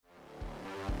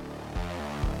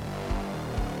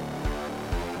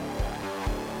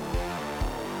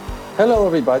Hello,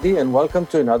 everybody, and welcome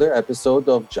to another episode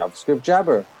of JavaScript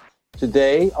Jabber.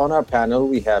 Today on our panel,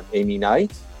 we have Amy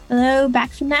Knight. Hello, back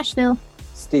from Nashville.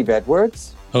 Steve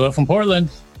Edwards. Hello from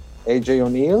Portland. AJ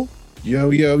O'Neill.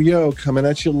 Yo, coming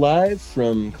at you live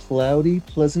from cloudy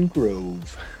Pleasant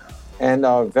Grove. And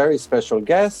our very special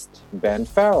guest, Ben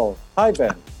Farrell. Hi,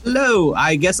 Ben. Hello.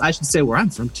 I guess I should say where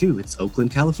I'm from, too. It's Oakland,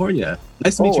 California.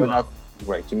 Nice to meet you all.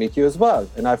 Great to meet you as well.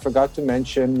 And I forgot to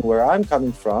mention where I'm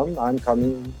coming from. I'm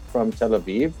coming from Tel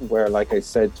Aviv, where, like I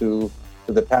said to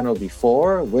the panel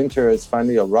before, winter has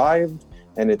finally arrived,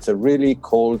 and it's a really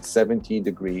cold 70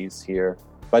 degrees here.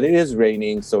 But it is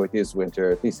raining, so it is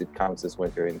winter. At least it counts as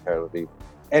winter in Tel Aviv.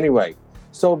 Anyway,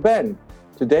 so Ben,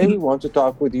 today we want to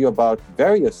talk with you about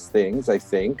various things, I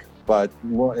think, but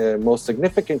most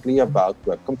significantly about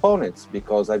web components,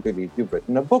 because I believe you've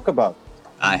written a book about it.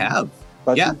 I have.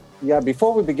 But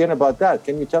before we begin about that,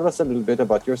 can you tell us a little bit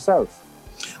about yourself?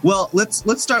 Well, let's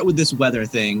start with this weather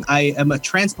thing. I am a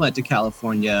transplant to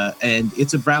California, and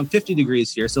it's around 50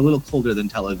 degrees here, so a little colder than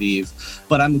Tel Aviv.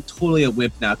 But I'm totally a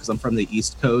wimp now because I'm from the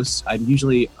East Coast. I'm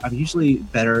usually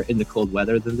better in the cold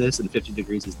weather than this, and 50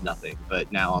 degrees is nothing.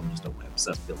 But now I'm just a wimp,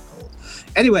 so I feel cold.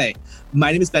 Anyway,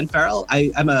 my name is Ben Farrell.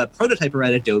 I'm a prototyper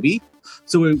at Adobe.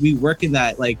 So we work in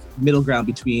that middle ground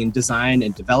between design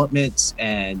and development,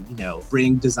 and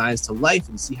bring designs to life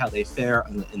and see how they fare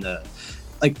in the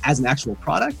as an actual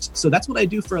product. So that's what I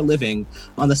do for a living.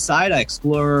 On the side, I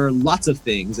explore lots of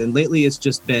things, and lately it's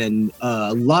just been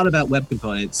a lot about web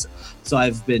components. So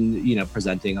I've been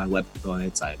presenting on web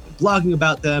components. I've been blogging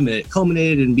about them, and it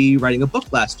culminated in me writing a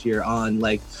book last year on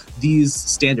these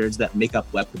standards that make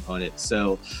up web components.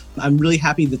 So I'm really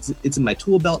happy that it's in my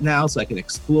tool belt now, so I can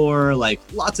explore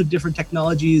lots of different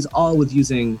technologies, all with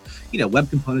using web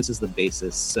components as the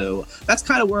basis. So that's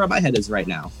kind of where my head is right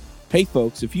now. Hey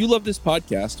folks, if you love this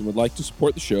podcast and would like to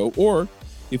support the show, or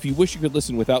if you wish you could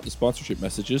listen without the sponsorship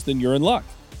messages, then you're in luck.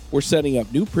 We're setting up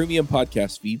new premium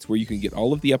podcast feeds where you can get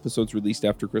all of the episodes released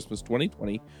after Christmas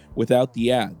 2020 without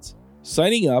the ads.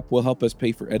 Signing up will help us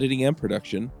pay for editing and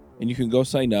production, and you can go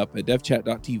sign up at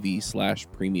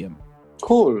devchat.tv/premium.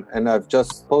 Cool. And I've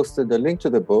just posted the link to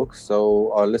the book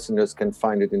so our listeners can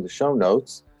find it in the show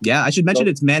notes. Yeah, I should mention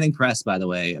it's Manning Press, by the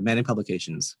way, Manning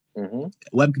Publications. Mm-hmm.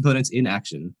 Web components in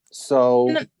action. So,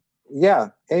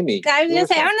 Amy. I was going to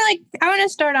say, I want to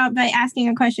start out by asking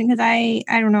a question because I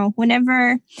don't know,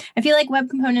 whenever I feel like web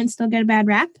components still get a bad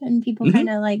rap and people kind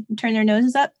of turn their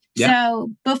noses up. Yeah.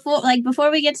 So before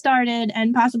we get started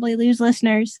and possibly lose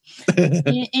listeners,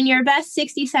 in your best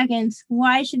 60 seconds,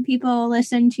 why should people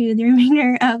listen to the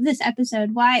remainder of this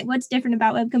episode? What's different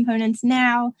about web components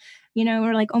now?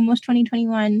 We're almost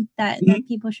 2021 that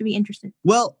people should be interested.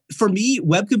 Well, for me,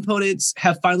 web components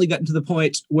have finally gotten to the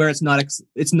point where it's not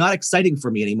exciting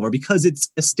for me anymore because it's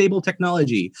a stable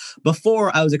technology.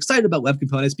 Before, I was excited about web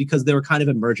components because they were kind of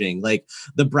emerging.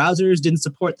 The browsers didn't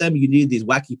support them. You needed these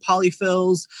wacky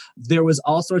polyfills. There was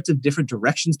all sorts of different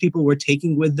directions people were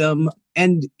taking with them.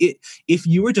 And if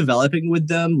you were developing with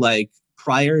them,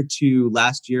 prior to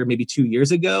last year, maybe 2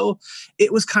 years ago,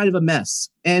 it was kind of a mess.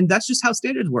 And that's just how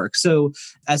standards work. So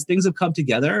as things have come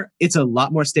together, it's a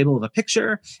lot more stable of a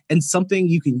picture and something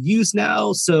you can use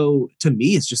now. So to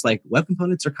me, it's just web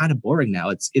components are kind of boring now.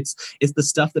 It's the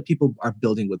stuff that people are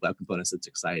building with web components that's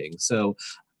exciting. So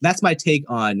that's my take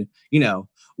on,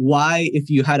 why,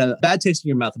 if you had a bad taste in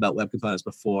your mouth about web components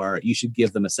before, you should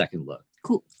give them a second look.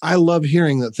 Cool. I love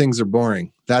hearing that things are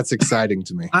boring. That's exciting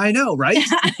to me. I know, right?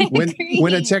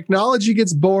 When a technology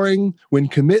gets boring, when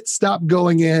commits stop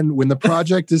going in, when the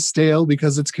project is stale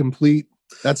because it's complete,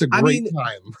 that's a great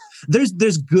time.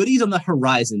 There's goodies on the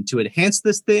horizon to enhance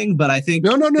this thing, but I think...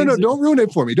 No. Don't ruin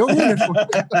it for me. Don't ruin it for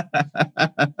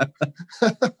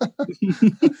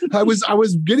me. I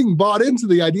was getting bought into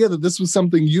the idea that this was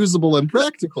something usable and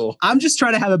practical. I'm just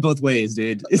trying to have it both ways,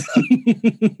 dude.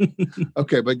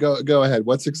 Okay, but go ahead.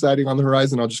 What's exciting on the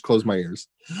horizon? I'll just close my ears.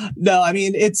 No,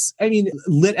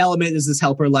 Lit Element is this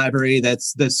helper library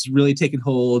that's really taken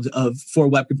hold for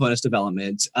web components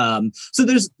development. So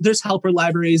there's helper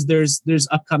libraries, there's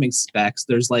upcoming specs,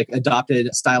 there's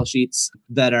adopted style sheets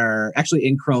that are actually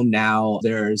in Chrome now.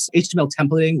 There's HTML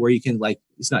templating where you can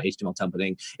it's not HTML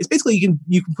templating. It's basically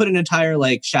you can put an entire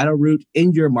shadow root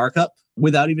in your markup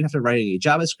without even having to write any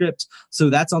JavaScript. So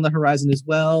that's on the horizon as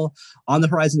well.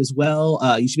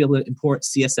 You should be able to import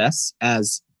CSS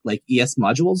as ES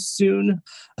modules soon.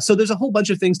 So there's a whole bunch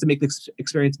of things to make the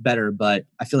experience better, but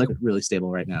I feel like it's really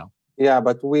stable right now. Yeah,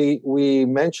 but we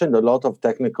mentioned a lot of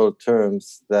technical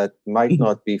terms that might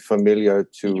not be familiar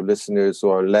to listeners who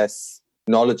are less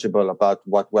knowledgeable about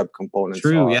what web components are.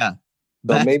 True, yeah.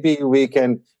 So maybe we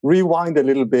can rewind a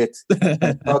little bit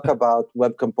and talk about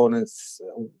web components.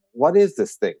 What is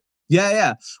this thing?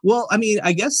 Yeah. Well, I mean,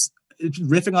 I guess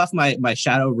riffing off my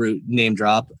shadow root name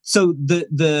drop. So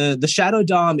the shadow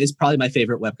DOM is probably my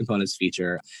favorite web components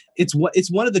feature. It's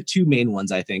one of the two main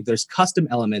ones, I think. There's custom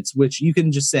elements, which you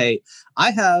can just say, I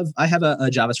have a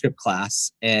JavaScript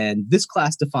class, and this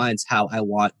class defines how I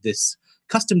want this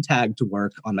custom tag to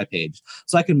work on my page.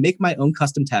 So I can make my own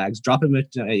custom tags, drop them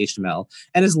into HTML,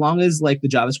 and as long as like the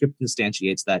JavaScript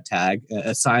instantiates that tag,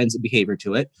 assigns a behavior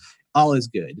to it, all is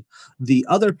good. The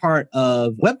other part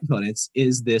of web components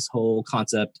is this whole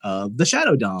concept of the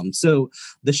shadow DOM. So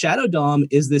the shadow DOM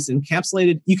is this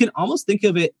encapsulated, you can almost think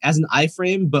of it as an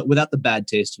iframe, but without the bad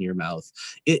taste in your mouth.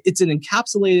 It's an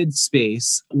encapsulated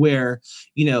space where,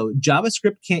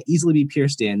 JavaScript can't easily be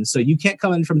pierced in. So you can't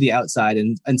come in from the outside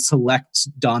and select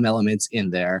DOM elements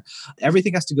in there.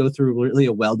 Everything has to go through really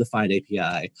a well-defined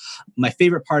API. My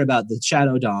favorite part about the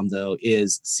shadow DOM, though,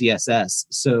 is CSS.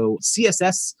 So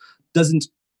CSS doesn't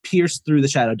pierce through the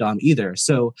shadow DOM either.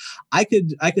 So I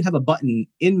could have a button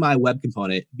in my web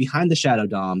component behind the shadow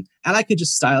DOM, and I could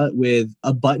just style it with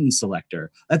a button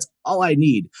selector. That's all I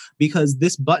need, because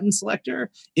this button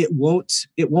selector, it won't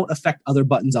affect other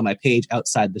buttons on my page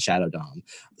outside the shadow DOM.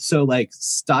 So like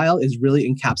style is really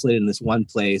encapsulated in this one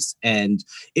place, and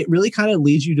it really kind of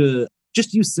leads you to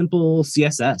just use simple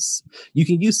CSS. You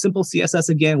can use simple CSS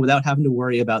again without having to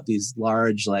worry about these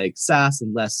large like SaaS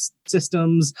and less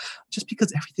systems, just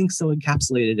because everything's so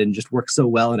encapsulated and just works so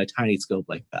well in a tiny scope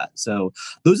like that. So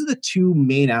those are the two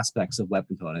main aspects of web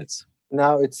components.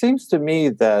 Now, it seems to me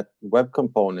that web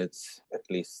components, at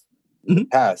least in the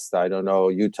past, I don't know,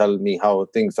 you tell me how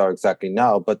things are exactly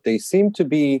now, but they seem to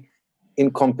be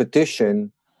in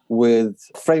competition with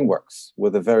frameworks,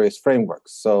 with the various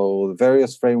frameworks. So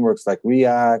various frameworks like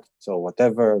React or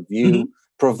whatever, Vue,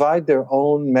 provide their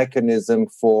own mechanism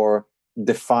for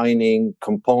defining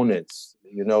components.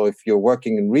 If you're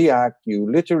working in React,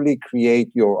 you literally create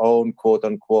your own quote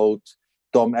unquote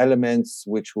DOM elements,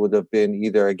 which would have been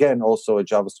either, again, also a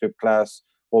JavaScript class,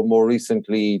 or more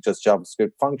recently, just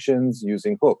JavaScript functions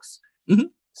using hooks.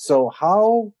 So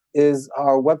how is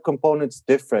our web components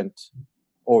different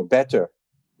or better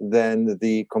than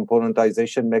the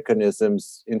componentization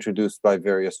mechanisms introduced by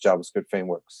various JavaScript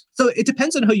frameworks? So it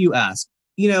depends on who you ask.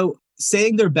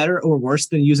 Saying they're better or worse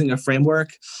than using a framework,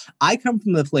 I come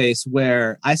from the place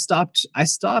where I stopped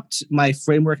my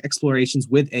framework explorations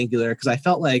with Angular because I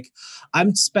felt like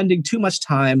I'm spending too much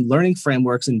time learning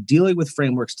frameworks and dealing with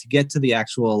frameworks to get to the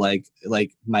actual like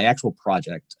my actual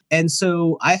project. And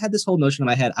so I had this whole notion in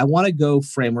my head, I want to go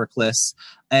frameworkless,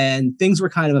 and things were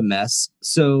kind of a mess.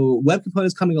 So web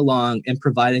components coming along and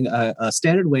providing a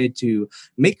standard way to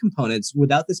make components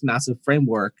without this massive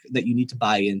framework that you need to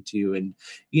buy into and,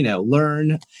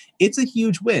 learn, it's a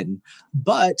huge win.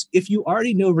 But if you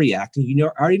already know React and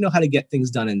you already know how to get things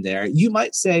done in there, you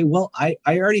might say, well, I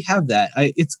already have that.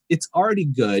 It's already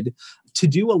good. To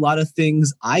do a lot of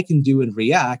things I can do in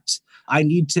React, I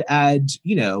need to add,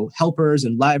 helpers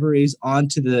and libraries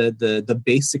onto the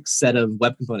basic set of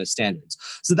web component standards.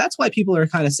 So that's why people are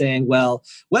kind of saying, well,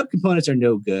 web components are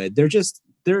no good.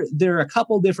 There are a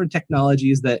couple different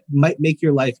technologies that might make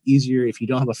your life easier if you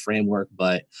don't have a framework,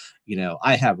 but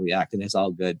I have React and it's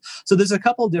all good. So there's a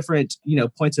couple different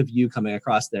points of view coming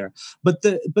across there. But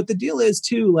the deal is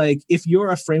too, like if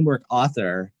you're a framework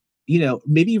author,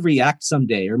 maybe React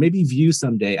someday or maybe Vue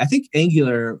someday. I think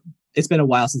Angular, it's been a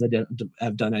while since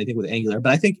I've done anything with Angular,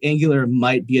 but I think Angular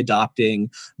might be adopting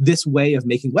this way of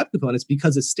making web components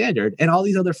because it's standard and all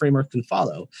these other frameworks can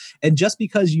follow. And just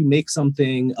because you make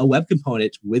something a web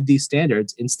component with these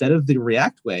standards instead of the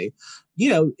React way,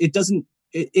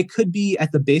 it could be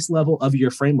at the base level of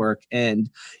your framework, and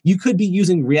you could be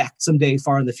using React someday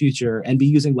far in the future and be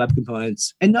using web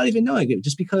components and not even knowing it,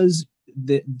 just because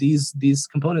these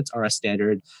components are a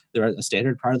standard. They're a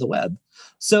standard part of the web.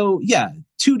 So yeah,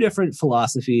 two different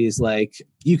philosophies. Like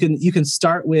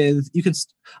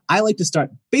I like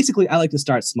to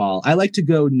start small. I like to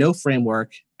go no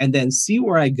framework and then see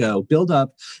where I go, build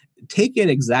up, take in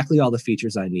exactly all the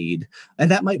features I need. And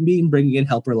that might mean bringing in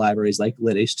helper libraries like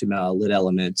lit-HTML,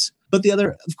 lit-elements. But the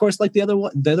other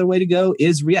way to go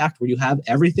is React, where you have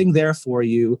everything there for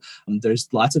you. There's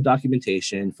lots of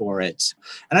documentation for it.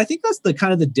 And I think that's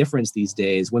the difference these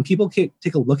days. When people take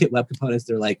a look at web components,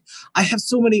 they're like, I have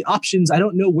so many options, I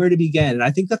don't know where to begin. And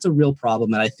I think that's a real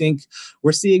problem. And I think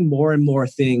we're seeing more and more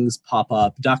things pop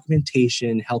up,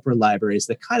 documentation, helper libraries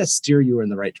that kind of steer you in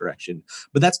the right direction.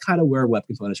 But that's kind of where web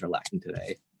components are lacking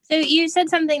today. So you said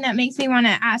something that makes me want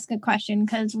to ask a question,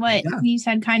 because what you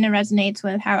said kind of resonates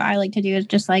with how I like to do is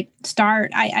just like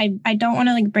start. I don't want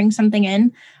to like bring something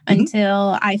in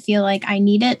until I feel like I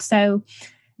need it. So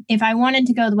if I wanted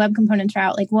to go the web components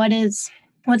route, like what's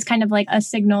kind of like a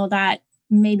signal that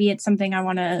maybe it's something I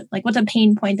want to, like, what's a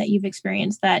pain point that you've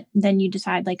experienced that then you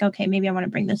decide like, okay, maybe I want to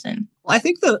bring this in? Well, I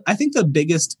think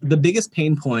the biggest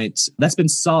pain point that's been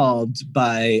solved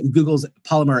by Google's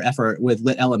Polymer effort with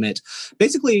Lit Element,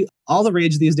 basically all the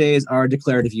rage these days are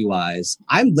declarative UIs.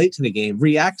 I'm late to the game.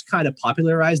 React kind of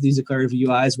popularized these declarative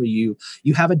UIs where you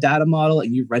have a data model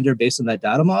and you render based on that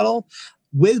data model.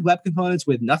 With web components,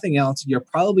 with nothing else, you're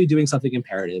probably doing something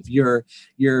imperative.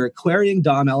 You're querying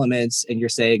DOM elements and you're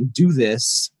saying, do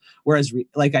this. Whereas,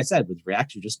 like I said, with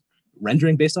React, you're just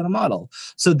rendering based on a model.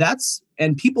 So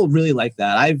and people really like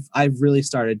that. I've really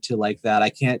started to like that.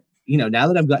 I can't, now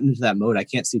that I've gotten into that mode, I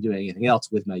can't see doing anything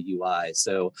else with my UI.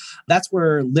 So that's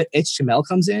where Lit HTML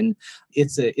comes in.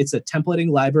 It's a templating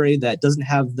library that doesn't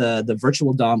have the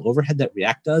virtual DOM overhead that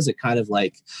React does. It kind of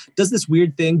like does this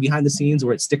weird thing behind the scenes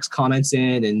where it sticks comments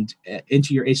in and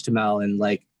into your HTML and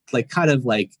like kind of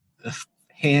like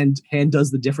hand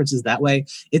does the differences that way.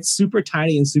 It's super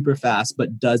tiny and super fast,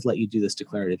 but does let you do this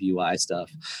declarative UI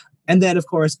stuff. And then, of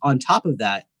course, on top of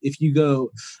that, if you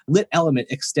go, Lit Element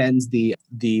extends the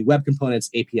Web Components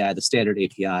API, the standard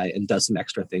API, and does some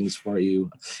extra things for you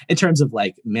in terms of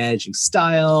like managing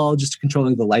style, just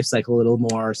controlling the lifecycle a little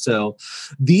more. So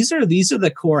these are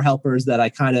the core helpers that I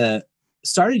kind of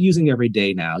started using every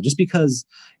day now, just because,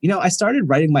 I started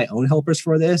writing my own helpers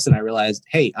for this and I realized,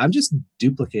 hey, I'm just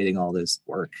duplicating all this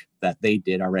work that they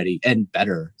did already and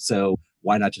better. So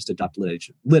why not just adopt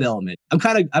Lit Element? I'm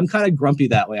kind of grumpy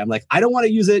that way. I'm like, I don't want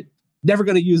to use it, never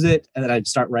going to use it. And then I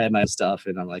start writing my stuff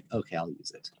and I'm like, okay, I'll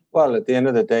use it. Well, at the end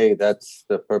of the day, that's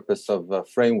the purpose of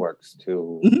frameworks,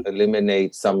 to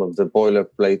eliminate some of the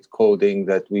boilerplate coding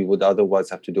that we would otherwise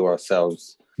have to do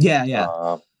ourselves.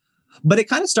 Yeah. But it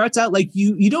kind of starts out like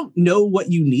you don't know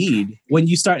what you need when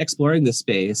you start exploring this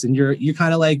space, and you're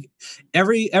kind of like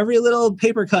every little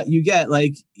paper cut you get,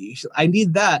 like, I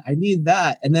need that,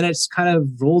 and then it's kind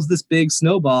of rolls this big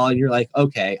snowball, and you're like,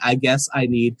 okay, I guess I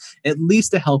need at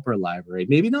least a helper library,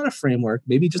 maybe not a framework,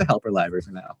 maybe just a helper library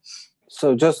for now.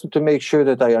 So just to make sure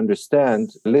that I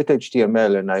understand, Lit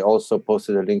HTML, and I also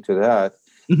posted a link to that.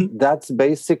 That's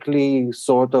basically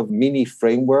sort of mini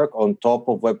framework on top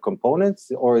of web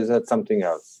components, or is that something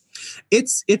else?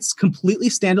 It's completely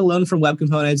standalone from web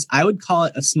components. I would call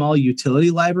it a small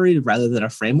utility library rather than a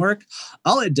framework.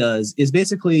 All it does is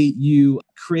basically you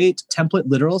create template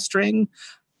literal string,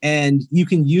 and you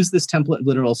can use this template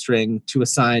literal string to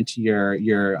assign to your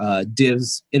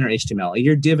divs inner HTML.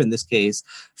 Your div in this case,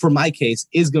 for my case,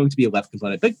 is going to be a web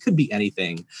component, but it could be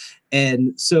anything.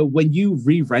 And so when you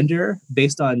re-render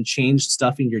based on changed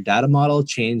stuff in your data model,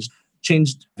 changed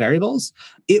variables,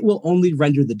 it will only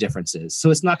render the differences. So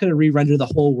it's not going to re-render the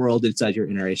whole world inside your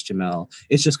inner HTML.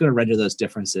 It's just going to render those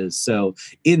differences. So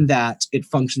in that, it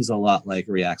functions a lot like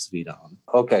React's VDOM.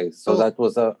 Okay, so that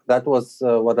was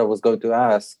what I was going to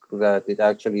ask, that it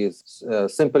actually is a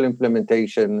simple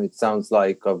implementation, it sounds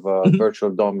like, of a virtual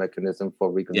DOM mechanism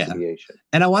for reconciliation. Yeah.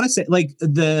 And I want to say, like,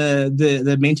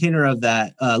 the maintainer of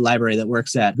that library that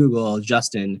works at Google,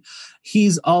 Justin,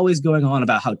 he's always going on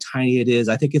about how tiny it is.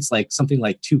 I think it's like something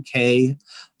like 2K.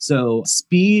 So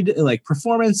speed, like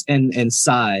performance and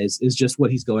size is just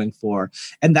what he's going for.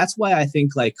 And that's why I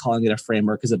think like calling it a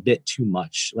framework is a bit too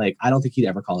much. Like, I don't think he'd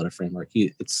ever call it a framework.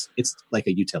 It's like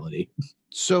a utility.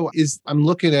 So I'm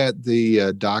looking at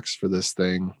the docs for this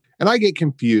thing, and I get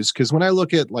confused because when I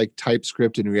look at like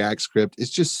TypeScript and React script,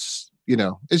 it's just,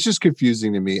 it's just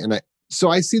confusing to me. And so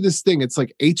I see this thing, it's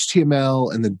like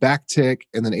HTML and then backtick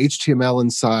and then HTML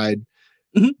inside.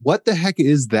 What the heck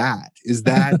is that? Is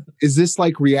this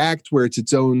like React where it's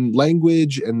its own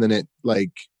language and then it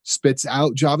like spits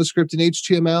out JavaScript and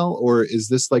HTML? Or is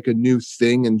this like a new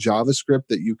thing in JavaScript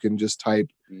that you can just type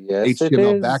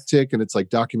HTML backtick and it's like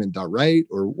document.write?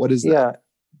 Or what is that?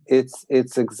 Yeah,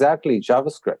 it's exactly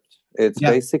JavaScript. It's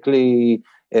basically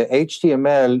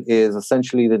HTML is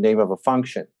essentially the name of a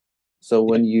function. So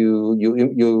when you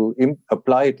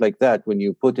apply it like that, when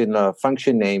you put in a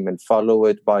function name and follow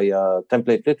it by a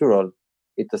template literal,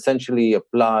 it essentially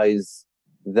applies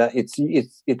that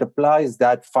it applies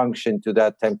that function to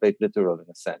that template literal in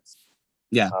a sense.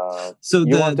 Yeah. So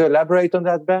you want to elaborate on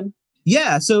that, Ben?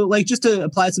 Yeah, so like just to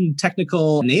apply some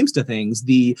technical names to things,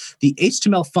 the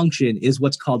HTML function is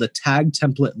what's called a tag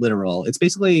template literal. It's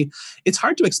basically, it's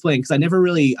hard to explain because I never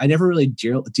really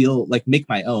deal like make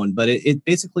my own, but it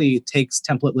basically takes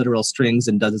template literal strings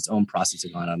and does its own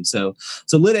processing on them. So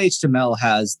lit HTML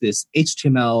has this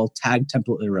HTML tag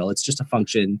template literal. It's just a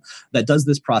function that does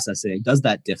this processing, does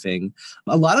that diffing.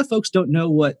 A lot of folks don't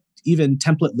know what even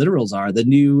template literals are, the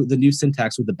new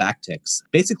syntax with the backticks.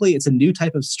 Basically, it's a new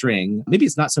type of string. Maybe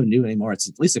it's not so new anymore. It's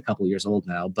at least a couple years old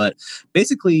now. But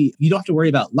basically, you don't have to worry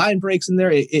about line breaks in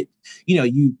there.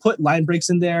 You put line breaks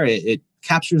in there. It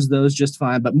captures those just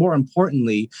fine. But more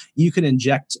importantly, you can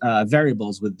inject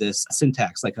variables with this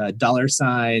syntax, like a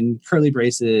 $, curly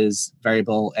braces,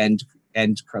 variable, and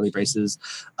curly braces.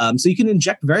 So you can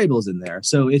inject variables in there.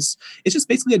 So it's just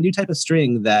basically a new type of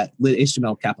string that lit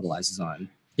HTML capitalizes on.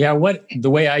 Yeah, the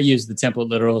way I use the template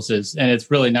literals is, and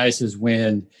it's really nice, is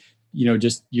when,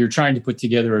 just you're trying to put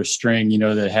together a string,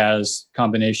 that has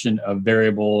combination of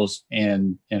variables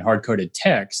and hard-coded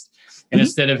text. And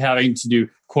instead of having to do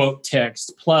quote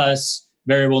text plus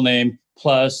variable name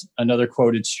plus another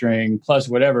quoted string plus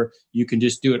whatever, you can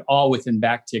just do it all within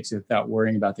backticks without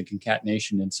worrying about the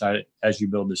concatenation inside it as you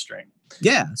build the string.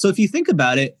 Yeah. So if you think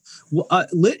about it,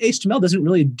 lit HTML doesn't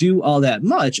really do all that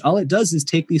much. All it does is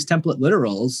take these template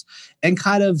literals and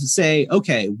kind of say,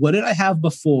 okay, what did I have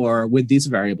before with these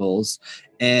variables,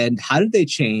 and how did they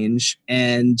change?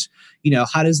 And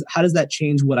how does that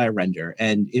change what I render?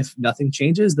 And if nothing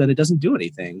changes, then it doesn't do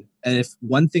anything. And if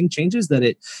one thing changes, then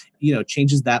it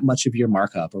changes that much of your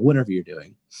markup or whatever you're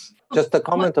doing. Just a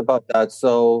comment about that.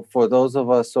 So for those of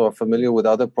us who are familiar with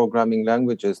other programming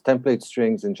languages, template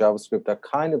strings in JavaScript are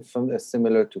kind of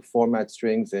similar to format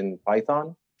strings in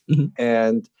Python. Mm-hmm.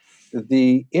 And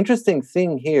the interesting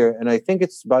thing here, and I think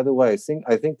it's, by the way,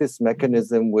 I think this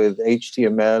mechanism with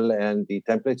HTML and the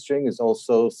template string is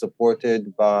also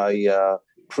supported by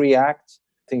Preact.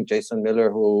 I think Jason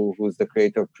Miller, who's the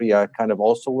creator of Preact, kind of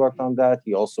also worked on that.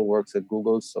 He also works at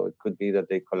Google, so it could be that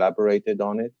they collaborated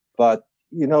on it. But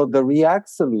the React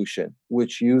solution,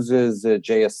 which uses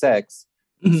JSX,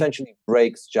 essentially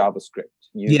breaks JavaScript.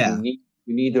 You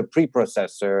need a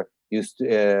preprocessor.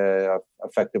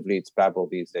 Effectively, it's Babel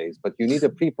these days, but you need a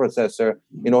preprocessor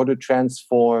in order to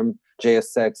transform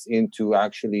JSX into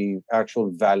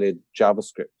actual valid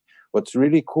JavaScript. What's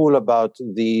really cool about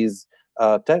these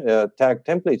tag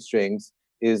template strings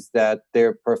is that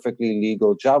they're perfectly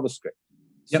legal JavaScript.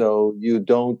 Yep. So you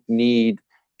don't need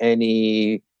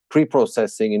any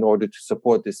pre-processing in order to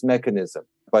support this mechanism.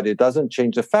 But it doesn't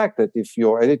change the fact that if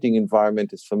your editing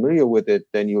environment is familiar with it,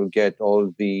 then you'll get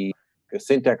all the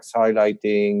syntax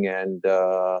highlighting and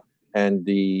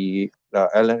the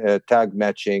tag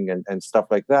matching and stuff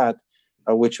like that,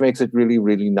 which makes it really,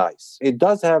 really nice. It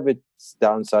does have its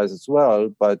downsides as well,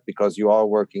 but because you are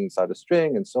working inside a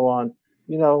string and so on,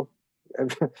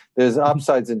 there's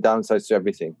upsides and downsides to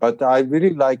everything. But I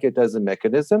really like it as a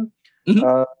mechanism.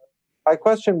 Mm-hmm. My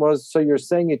question was, so you're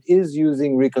saying it is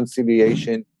using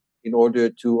reconciliation in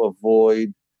order to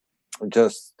avoid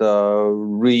just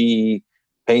repainting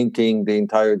the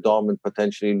entire DOM and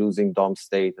potentially losing DOM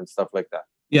state and stuff like that?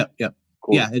 Yeah.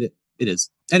 Cool. Yeah, it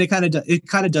is. And it kind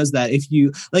of does that. If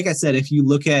you, like I said, if you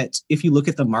look at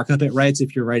the markup it writes,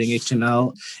 if you're writing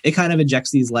HTML, it kind of injects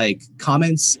these like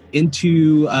comments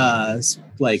into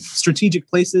like strategic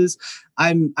places.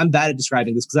 I'm bad at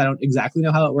describing this because I don't exactly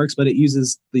know how it works, but it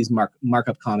uses these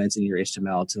markup comments in your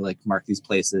HTML to like mark these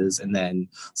places and then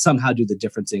somehow do the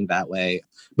differencing that way.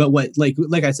 But what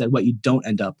like I said, what you don't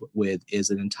end up with is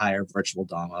an entire virtual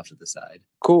DOM off to the side.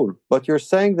 Cool. But you're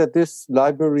saying that this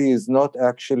library is not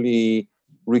actually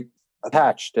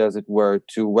attached, as it were,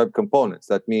 to web components.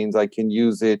 That means I can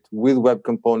use it with web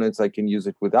components, I can use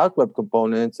it without web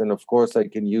components, and of course I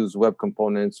can use web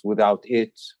components without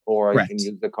it, or I can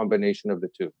use the combination of the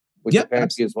two, which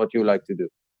apparently is what you like to do.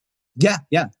 Yeah.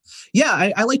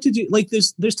 I like to do, like,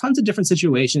 there's tons of different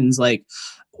situations. Like,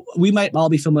 we might all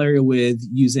be familiar with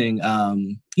using,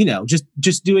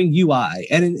 just doing UI.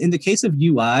 And in the case of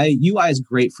UI is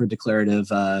great for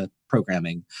declarative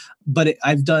programming. But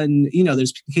I've done,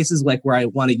 there's cases like where I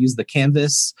want to use the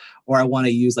canvas, or I want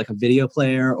to use like a video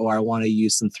player, or I want to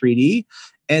use some 3D.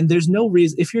 And there's no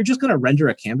reason, if you're just going to render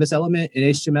a canvas element in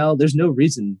HTML, there's no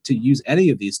reason to use any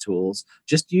of these tools.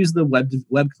 Just use the web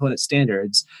component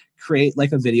standards, create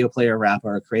like a video player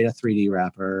wrapper, create a 3D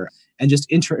wrapper, and just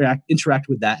interact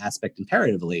with that aspect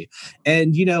imperatively.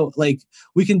 And,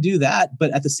 we can do that,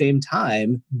 but at the same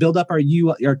time, build up our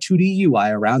 2D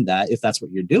UI around that, if that's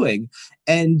what you're doing,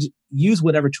 and use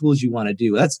whatever tools you want to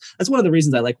do. That's one of the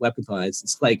reasons I like web components.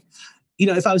 It's like,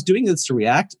 if I was doing this to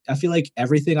React, I feel like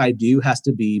everything I do has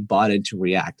to be bought into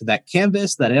React. That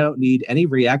canvas that I don't need any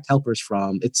React helpers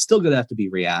from, it's still going to have to be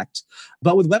React.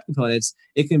 But with web components,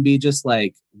 it can be just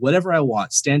like whatever I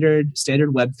want, standard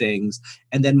web things.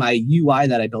 And then my UI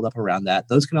that I build up around that,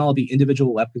 those can all be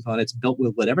individual web components built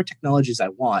with whatever technologies I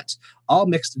want, all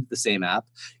mixed into the same app.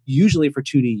 Usually for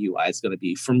 2D UI, it's going to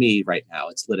be, for me right now,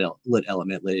 it's lit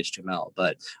element, lit HTML.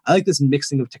 But I like this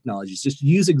mixing of technologies. Just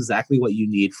use exactly what you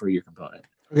need for your component.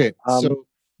 Okay, so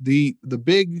the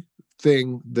big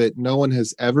thing that no one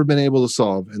has ever been able to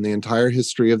solve in the entire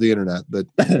history of the internet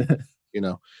that,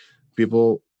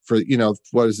 people for,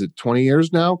 what is it, 20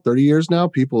 years now, 30 years now,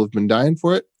 people have been dying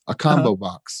for it, a combo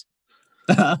box.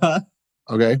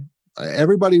 Okay,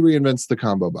 everybody reinvents the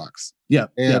combo box. Yeah.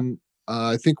 And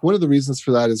I think one of the reasons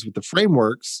for that is with the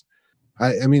frameworks,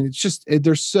 I mean, it's just,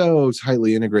 they're so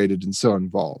tightly integrated and so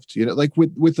involved, like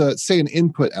with say an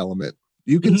input element.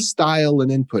 You can style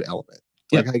an input element.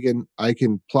 Like I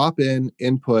can plop in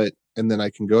input, and then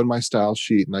I can go to my style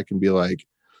sheet and I can be like,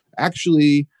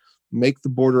 actually make the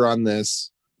border on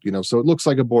this, so it looks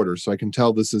like a border. So I can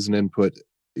tell this is an input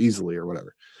easily or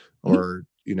whatever, or,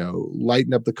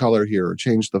 lighten up the color here or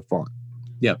change the font.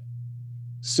 Yep.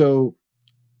 So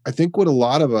I think what a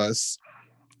lot of us,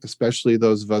 especially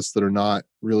those of us that are not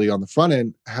really on the front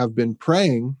end, have been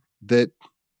praying that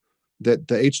the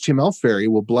HTML fairy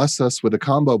will bless us with a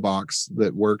combo box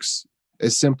that works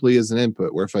as simply as an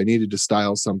input, where if I needed to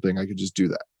style something, I could just do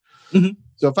that.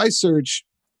 So if I search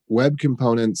web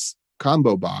components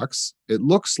combo box, it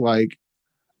looks like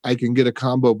I can get a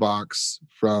combo box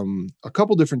from a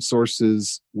couple different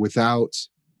sources without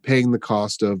paying the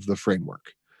cost of the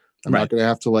framework. I'm not going to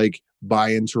have to buy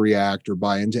into React or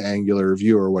buy into Angular or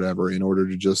Vue or whatever in order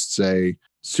to just say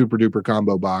super duper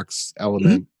combo box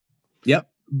element. Yep.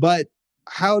 But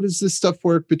how does this stuff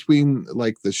work between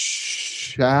the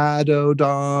shadow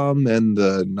DOM and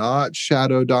the not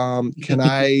shadow DOM? Can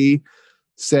I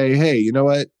say, hey, you know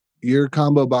what? Your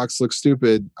combo box looks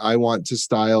stupid. I want to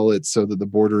style it so that the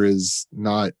border is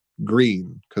not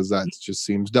green, because that just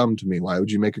seems dumb to me. Why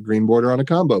would you make a green border on a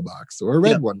combo box, or a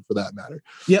red one for that matter?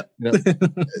 Yep.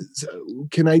 So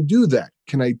can I do that?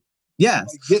 Can I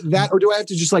get that? Or do I have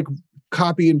to just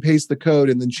copy and paste the code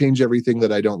and then change everything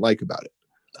that I don't like about it?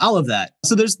 All of that.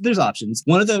 So there's options.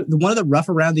 One of the rough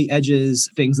around the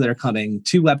edges things that are coming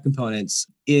to web components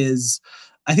is,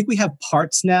 I think we have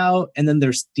parts now, and then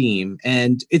there's theme.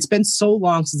 And it's been so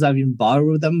long since I've even bothered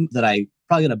with them that I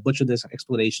probably going to butcher this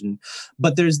explanation.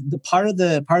 But there's the part of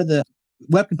the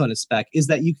web component spec is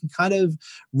that you can kind of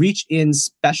reach in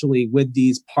specially with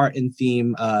these part and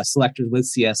theme selectors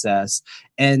with CSS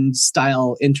and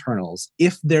style internals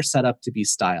if they're set up to be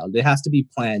styled. It has to be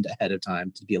planned ahead of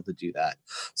time to be able to do that.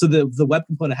 So the web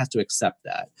component has to accept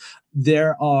that.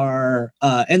 There are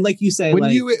and like you say,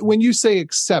 when you say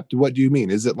accept, what do you mean?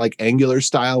 Is it like Angular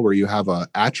style where you have a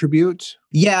attribute?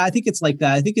 Yeah, I think it's like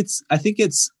that. I think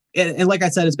it's and like I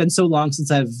said, it's been so long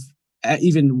since I've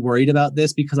even worried about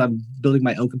this because I'm building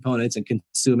my own components and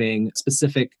consuming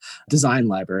specific design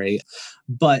library.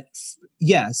 But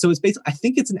yeah, so it's basically, I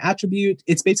think it's an attribute.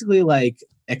 It's basically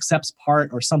accepts part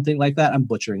or something like that. I'm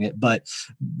butchering it, but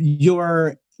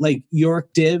your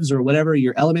divs or whatever,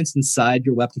 your elements inside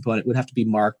your web component would have to be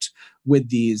marked with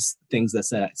these things that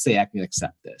say I can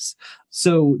accept this.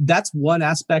 So that's one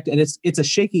aspect, and it's a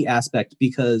shaky aspect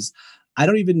because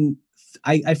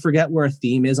I forget where a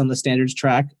theme is on the standards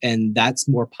track, and that's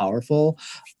more powerful.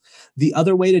 The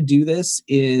other way to do this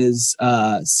is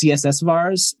CSS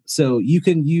vars. So you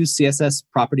can use CSS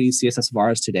properties, CSS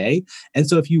vars today. And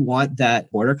so if you want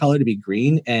that border color to be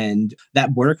green and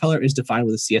that border color is defined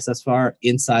with a CSS var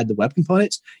inside the web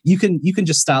component, you can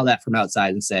just style that from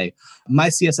outside and say, my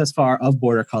CSS var of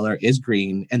border color is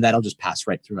green, and that'll just pass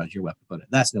right throughout your web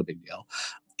component. That's no big deal.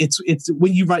 It's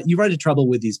when you run into trouble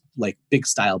with these big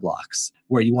style blocks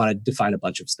where you want to define a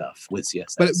bunch of stuff with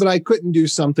CSS. But I couldn't do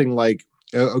something like,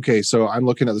 okay, so I'm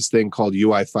looking at this thing called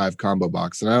UI5 combo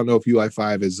box, and I don't know if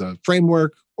UI5 is a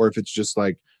framework or if it's just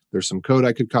there's some code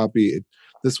I could copy.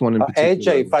 This one in particular.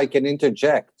 AJ, if I can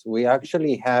interject, we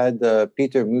actually had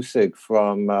Peter Musig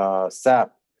from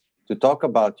SAP to talk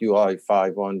about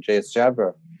UI5 on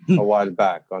JSJ a while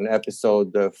back on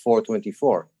episode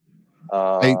 424.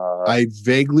 I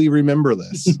vaguely remember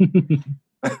this.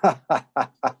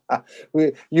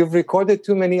 You've recorded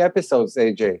too many episodes,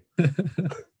 AJ.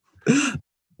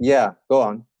 Yeah, go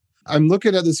on. I'm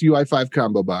looking at this UI5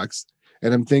 combo box,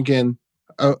 and I'm thinking,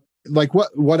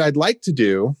 what I'd like to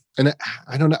do, and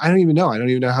I don't even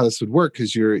know how this would work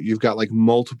because you've got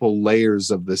multiple layers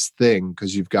of this thing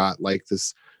because you've got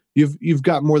this you've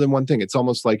got more than one thing. It's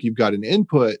almost like you've got an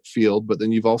input field, but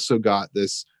then you've also got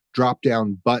this drop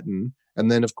down button. And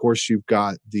then of course you've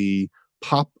got the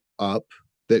pop up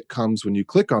that comes when you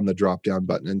click on the drop down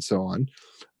button and so on.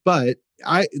 But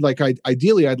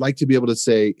ideally I'd like to be able to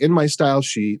say in my style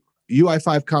sheet,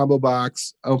 UI5 combo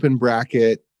box, open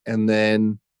bracket, and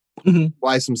then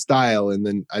apply some style. And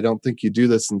then I don't think you do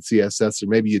this in CSS, or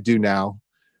maybe you do now,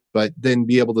 but then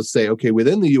be able to say, okay,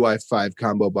 within the UI5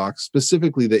 combo box,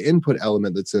 specifically the input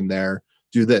element that's in there,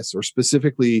 do this, or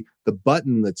specifically the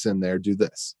button that's in there, do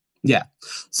this. Yeah.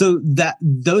 So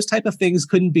those type of things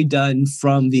couldn't be done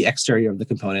from the exterior of the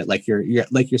component, like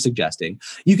you're suggesting.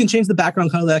 You can change the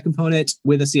background color of that component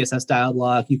with a CSS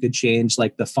dialog. You could change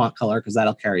like the font color because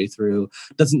that'll carry through.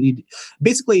 Doesn't need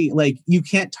basically like you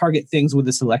can't target things with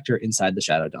the selector inside the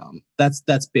shadow DOM.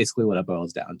 That's basically what it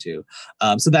boils down to.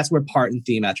 So that's where part and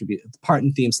theme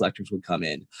selectors would come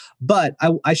in. But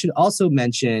I should also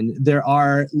mention there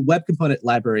are web component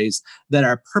libraries that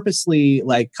are purposely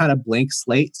like kind of blank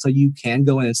slate. So you can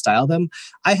go in and style them.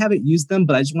 I haven't used them,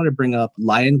 but I just want to bring up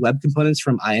Lion Web Components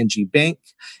from ING Bank.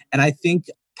 And I think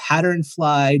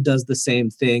Patternfly does the same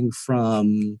thing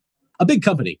from a big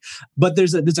company. But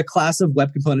there's a class of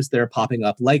web components that are popping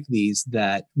up like these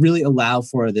that really allow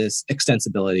for this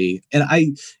extensibility. And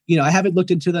I haven't looked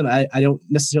into them. I don't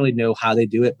necessarily know how they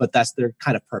do it, but that's their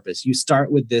kind of purpose. You start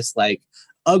with this like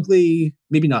ugly,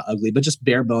 maybe not ugly, but just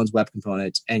bare bones web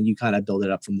component, and you kind of build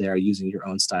it up from there using your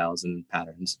own styles and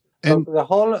patterns. And the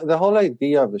whole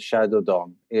idea of the shadow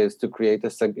DOM is to create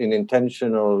an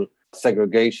intentional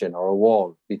segregation or a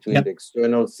wall between the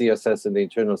external CSS and the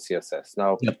internal CSS.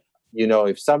 Now,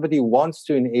 if somebody wants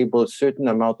to enable a certain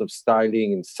amount of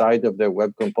styling inside of their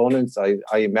web components, I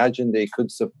imagine they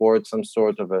could support some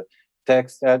sort of a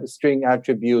text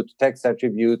attribute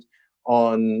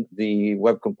on the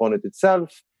web component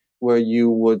itself, where you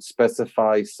would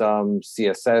specify some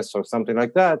CSS or something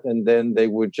like that, and then they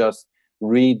would just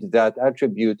read that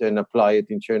attribute and apply it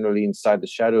internally inside the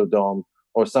shadow DOM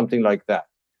or something like that.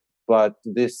 But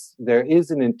there is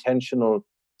an intentional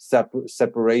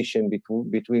separation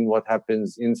between what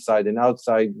happens inside and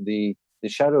outside the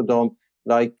shadow DOM,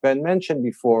 like Ben mentioned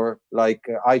before, like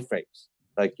iframes.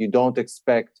 Like you don't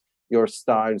expect your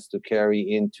styles to carry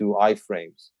into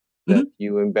iframes that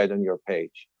you embed on your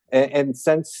page. And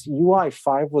since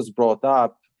UI5 was brought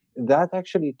up, that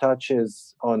actually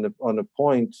touches on a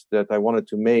point that I wanted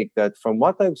to make, that from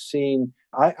what I've seen,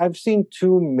 I've seen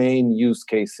two main use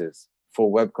cases for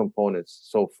web components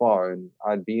so far, and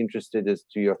I'd be interested as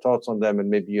to your thoughts on them, and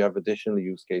maybe you have additional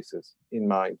use cases in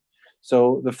mind.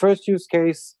 So the first use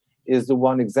case is the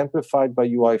one exemplified by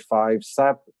UI5.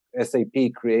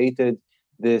 SAP created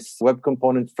this web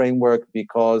component framework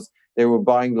because they were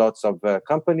buying lots of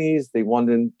companies. They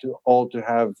wanted all to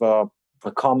have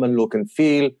a common look and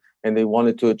feel, and they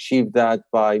wanted to achieve that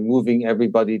by moving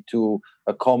everybody to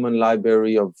a common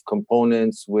library of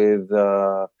components with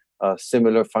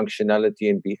similar functionality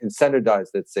and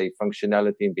standardized, let's say,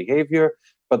 functionality and behavior.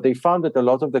 But they found that a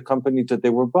lot of the companies that they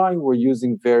were buying were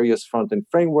using various front-end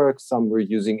frameworks. Some were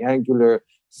using Angular,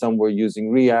 some were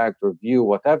using React or Vue,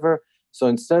 whatever. So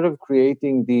instead of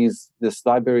creating this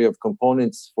library of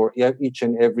components for each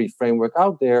and every framework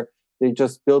out there, they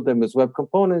just build them as web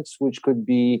components, which could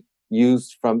be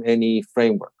used from any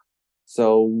framework.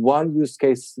 So one use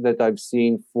case that I've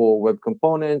seen for web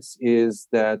components is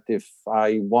that if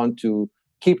I want to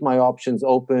keep my options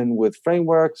open with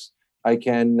frameworks, I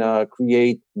can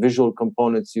create visual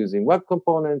components using web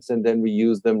components and then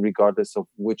reuse them regardless of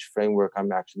which framework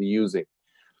I'm actually using.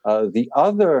 The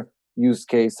other use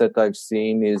case that I've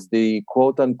seen is the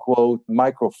quote-unquote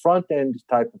micro front-end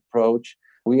type approach.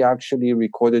 We actually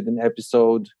recorded an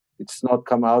episode. It's not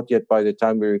come out yet by the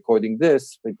time we're recording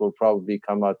this. It will probably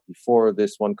come out before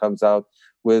this one comes out,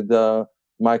 with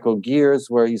Michael Gears,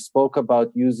 where he spoke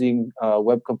about using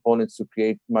web components to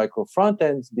create micro front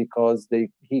ends because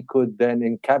he could then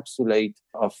encapsulate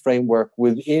a framework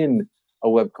within a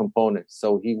web component.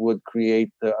 So he would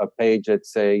create a page,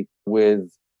 let's say,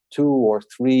 with 2 or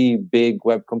 3 big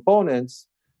web components,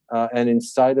 and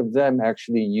inside of them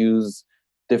actually use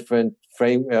different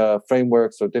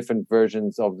frameworks or different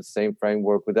versions of the same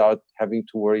framework without having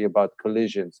to worry about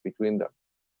collisions between them.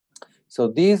 So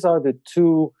these are the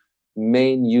two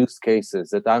main use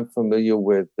cases that I'm familiar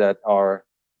with that are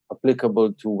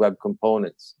applicable to web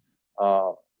components.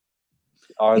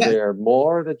 Are there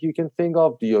more that you can think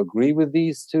of? Do you agree with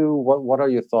these two? What are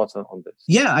your thoughts on this?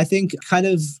 Yeah, I think kind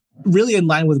of really in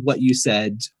line with what you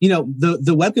said.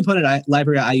 The web component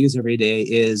library I use every day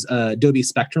is Adobe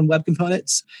Spectrum Web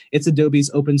Components. It's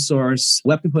Adobe's open source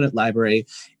web component library.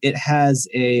 It has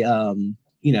a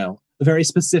a very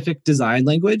specific design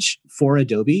language for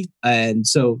Adobe. And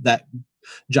so that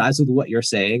jives with what you're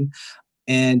saying.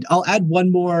 And I'll add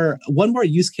one more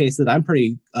use case that I'm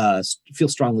pretty feel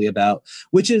strongly about,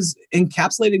 which is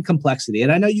encapsulating complexity.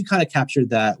 And I know you kind of captured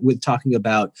that with talking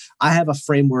about, I have a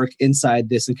framework inside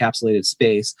this encapsulated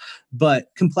space, but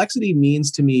complexity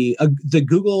means to me, the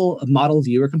Google model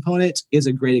viewer component is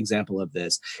a great example of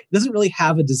this. It doesn't really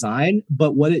have a design,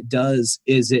 but what it does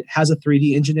is it has a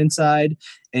 3D engine inside,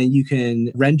 and you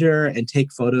can render and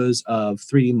take photos of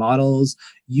 3D models,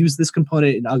 use this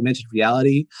component in augmented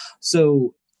reality.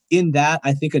 So in that,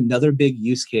 I think another big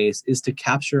use case is to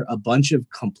capture a bunch of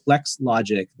complex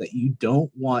logic that you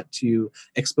don't want to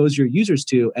expose your users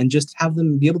to, and just have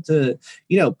them be able to,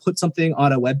 put something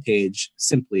on a web page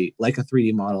simply, like a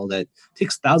 3D model that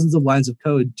takes thousands of lines of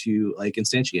code to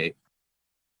instantiate.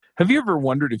 Have you ever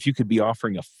wondered if you could be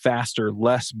offering a faster,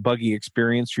 less buggy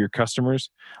experience for your customers?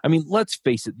 I mean, let's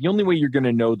face it, the only way you're going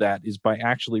to know that is by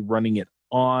actually running it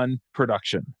on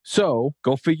production. So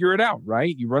go figure it out,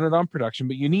 right? You run it on production,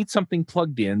 but you need something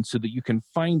plugged in so that you can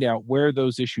find out where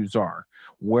those issues are,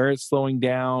 where it's slowing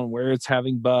down, where it's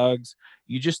having bugs.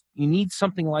 You need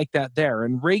something like that there.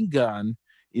 And Raygun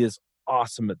is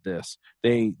awesome at this.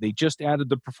 They just added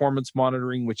the performance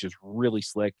monitoring, which is really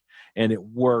slick, and it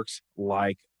works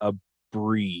like a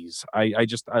breeze. I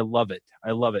love it.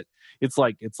 I love it. It's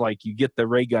like you get the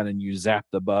ray gun and you zap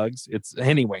the bugs.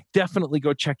 Anyway, definitely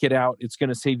go check it out. It's going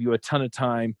to save you a ton of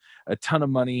time, a ton of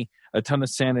money, a ton of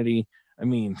sanity. I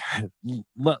mean,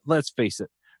 let's face it.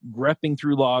 Grepping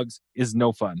through logs is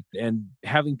no fun. And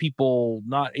having people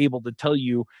not able to tell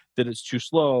you that it's too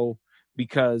slow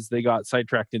because they got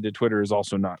sidetracked into Twitter is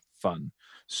also not fun.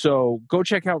 So go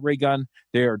check out Raygun.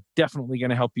 They are definitely going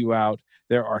to help you out.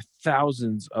 There are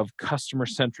thousands of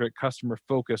customer-centric,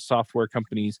 customer-focused software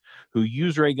companies who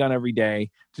use Raygun every day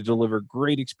to deliver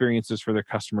great experiences for their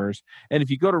customers. And if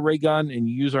you go to Raygun and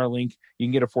you use our link, you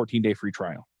can get a 14-day free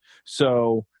trial.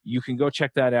 So you can go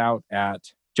check that out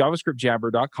at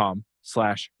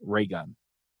javascriptjabber.com/Raygun.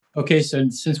 Okay, so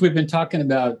since we've been talking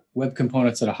about web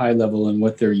components at a high level and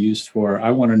what they're used for,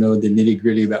 I want to know the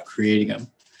nitty-gritty about creating them.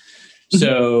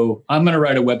 So I'm going to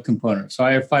write a web component. So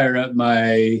I fire up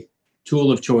my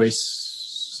tool of choice,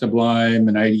 Sublime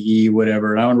and IDE,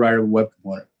 whatever, and I want to write a web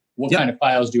component. What kind of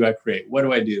files do I create? What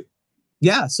do I do?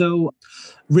 Yeah, so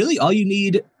really all you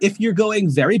need, if you're going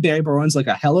very bare bones, like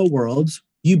a hello world,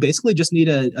 you basically just need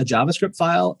a JavaScript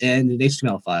file and an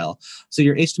HTML file. So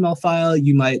your HTML file,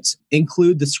 you might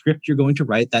include the script you're going to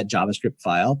write, that JavaScript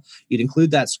file. You'd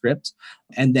include that script.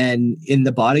 And then in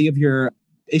the body of your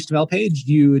HTML page,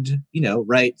 you'd,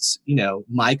 write,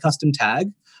 my custom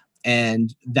tag.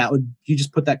 And you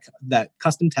just put that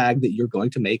custom tag that you're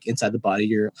going to make inside the body of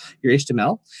your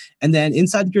HTML. And then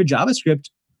inside your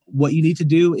JavaScript, what you need to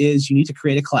do is you need to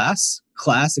create a class.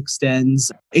 Class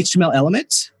extends HTML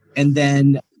element. And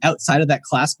then outside of that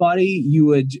class body, you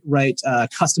would write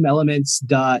custom elements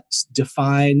dot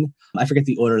define. I forget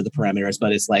the order of the parameters,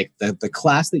 but it's like the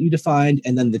class that you defined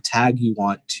and then the tag you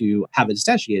want to have it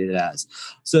instantiated as.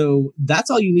 So that's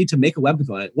all you need to make a web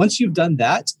component. Once you've done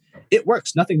that, it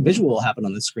works. Nothing visual will happen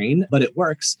on the screen, but it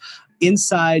works.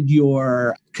 Inside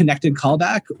your connected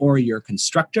callback or your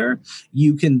constructor,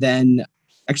 you can then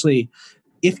actually,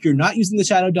 if you're not using the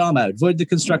shadow DOM, I would avoid the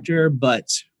constructor, but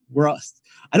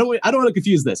I don't want to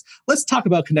confuse this. Let's talk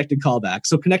about connected callback.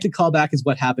 So connected callback is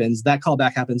what happens. That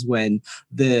callback happens when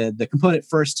the component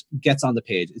first gets on the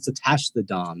page. It's attached to the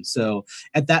DOM. So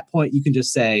at that point, you can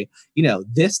just say,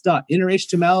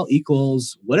 this.innerHTML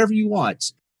equals whatever you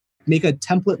want. Make a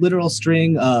template literal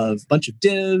string of a bunch of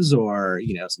divs or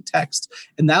some text,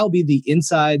 and that will be the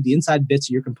inside bits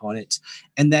of your component.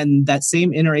 And then that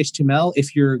same inner HTML,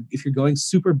 if you're going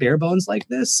super bare bones like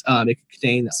this, it can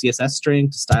contain a CSS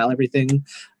string to style everything,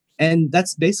 and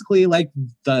that's basically like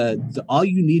the all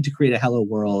you need to create a hello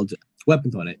world web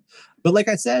component. But like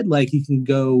I said, you can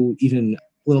go even a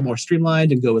little more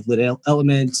streamlined and go with lit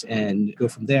element and go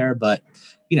from there. But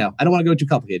I don't want to go too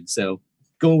complicated, so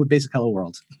going with basic hello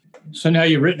world. So now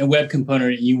you've written a web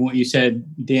component. You said,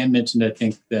 Dan mentioned, I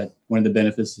think, that one of the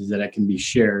benefits is that it can be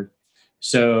shared.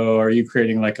 So are you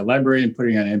creating like a library and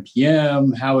putting it on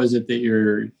NPM? How is it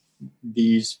that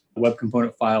these web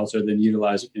component files are then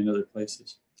utilized in other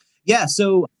places? Yeah,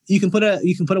 so you can put a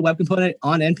web component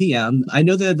on NPM. I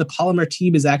know that the Polymer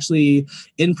team is actually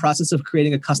in process of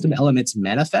creating a custom elements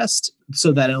manifest,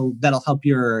 so that'll help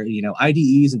your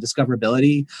IDEs and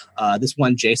discoverability. This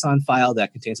one JSON file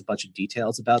that contains a bunch of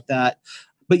details about that.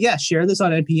 But yeah, share this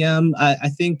on NPM. I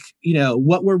think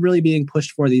what we're really being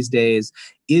pushed for these days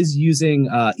is using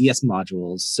ES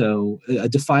modules. So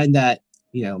define that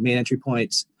main entry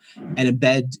point, and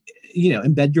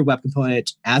embed your web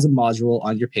component as a module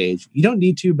on your page. You don't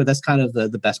need to, but that's kind of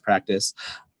the best practice.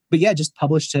 But yeah, just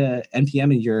publish to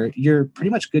NPM and you're pretty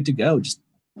much good to go.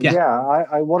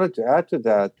 I wanted to add to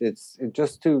that. It's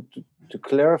just to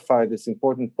clarify this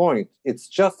important point. It's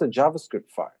just a JavaScript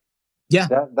file. Yeah,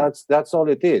 that's all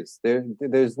it is.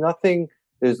 There's nothing.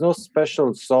 There's no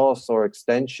special sauce or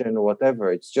extension or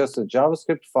whatever. It's just a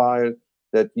JavaScript file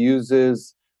that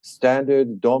uses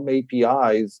standard DOM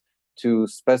APIs to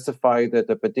specify that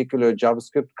a particular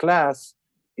JavaScript class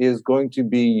is going to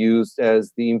be used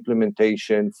as the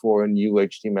implementation for a new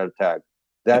HTML tag.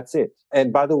 That's it.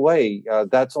 And by the way,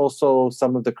 that's also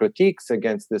some of the critiques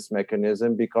against this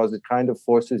mechanism, because it kind of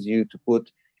forces you to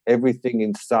put everything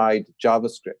inside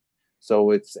JavaScript.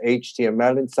 So it's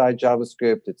HTML inside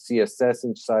JavaScript, it's CSS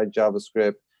inside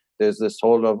JavaScript. There's this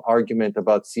whole argument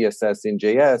about CSS in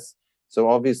JS. So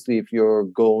obviously, if you're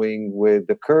going with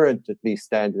the current, at least,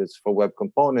 standards for web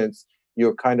components,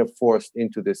 you're kind of forced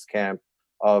into this camp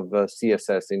of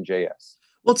CSS in JS.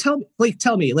 Well,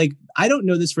 tell me, I don't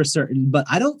know this for certain, but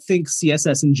I don't think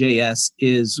CSS in JS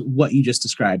is what you just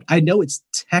described. I know it's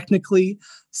technically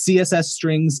CSS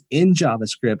strings in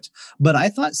JavaScript, but I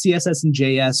thought CSS in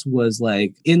JS was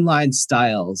like inline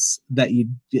styles that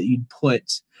you'd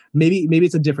put. Maybe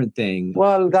it's a different thing.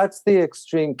 Well, that's the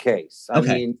extreme case.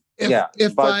 Okay.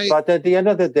 But at the end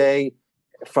of the day,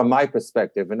 from my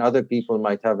perspective, and other people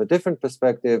might have a different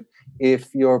perspective,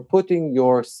 if you're putting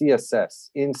your CSS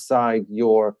inside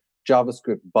your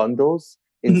JavaScript bundles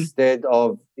instead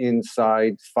of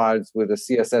inside files with a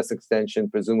CSS extension,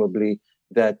 presumably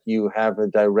that you have a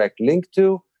direct link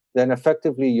to, then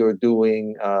effectively you're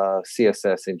doing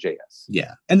CSS in JS.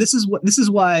 Yeah, and this is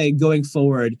why going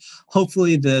forward,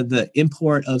 hopefully the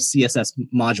import of CSS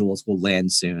modules will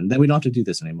land soon. Then we don't have to do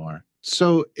this anymore.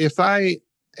 So if I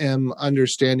am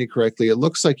understanding correctly, it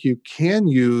looks like you can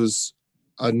use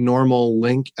a normal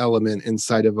link element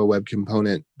inside of a web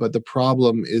component, but the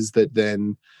problem is that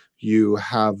then you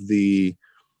have the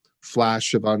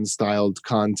flash of unstyled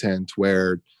content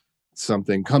where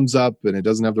something comes up and it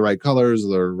doesn't have the right colors or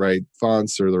the right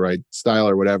fonts or the right style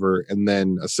or whatever, and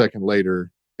then a second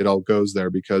later it all goes there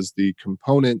because the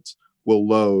component will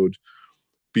load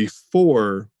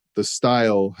before the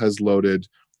style has loaded.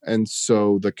 And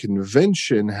so the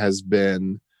convention has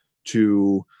been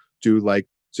to do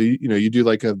you do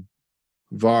like a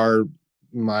var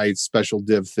my special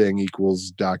div thing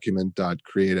equals document dot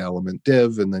create element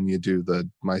div, and then you do the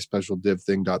my special div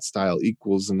thing dot style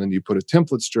equals, and then you put a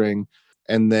template string.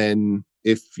 And then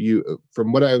if you,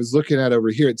 from what I was looking at over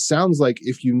here, it sounds like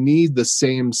if you need the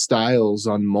same styles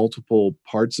on multiple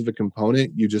parts of a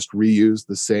component, you just reuse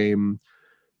the same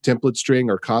template string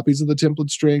or copies of the template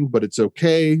string, but it's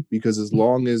okay because as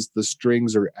long as the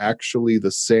strings are actually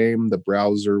the same, the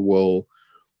browser will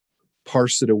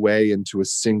parse it away into a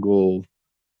single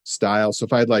style. So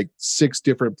if I had like 6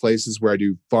 different places where I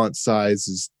do font size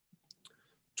is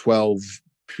 12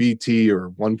 PT or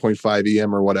 1.5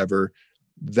 EM or whatever,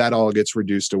 that all gets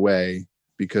reduced away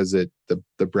because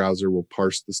the browser will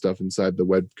parse the stuff inside the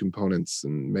web components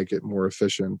and make it more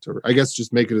efficient, or I guess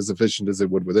just make it as efficient as it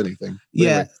would with anything. But yeah.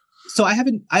 Anyway. So I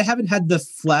haven't had the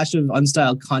flash of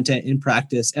unstyled content in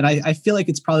practice, and I feel like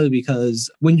it's probably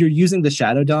because when you're using the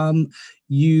shadow DOM,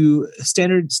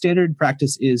 standard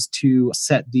practice is to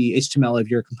set the HTML of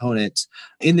your component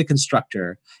in the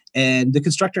constructor, and the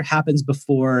constructor happens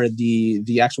before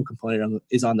the actual component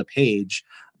is on the page.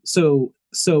 So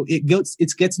it gets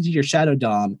into your shadow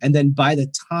DOM, and then by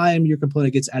the time your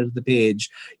component gets out of the page,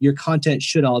 your content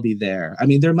should all be there. I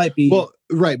mean, there might be... Well,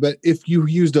 right, but if you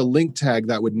used a link tag,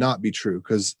 that would not be true,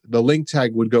 because the link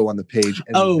tag would go on the page,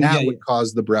 and that would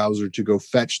cause the browser to go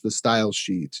fetch the style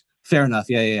sheet. Fair enough,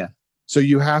 yeah. So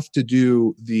you have to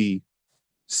do the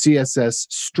CSS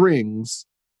strings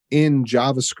in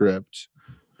JavaScript,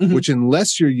 which,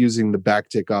 unless you're using the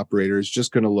backtick operator, is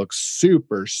just going to look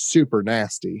super, super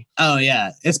nasty. Oh,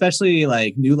 yeah. Especially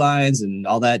like new lines and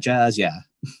all that jazz. Yeah.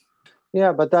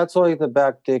 Yeah, but that's why the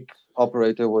backtick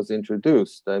operator was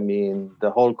introduced. I mean, the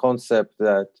whole concept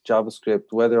that JavaScript,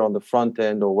 whether on the front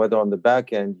end or whether on the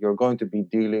back end, you're going to be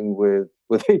dealing with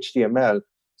HTML.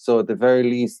 So at the very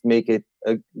least, make it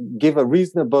give a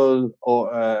reasonable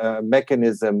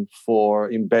mechanism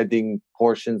for embedding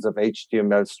portions of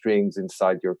HTML strings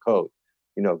inside your code,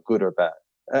 good or bad.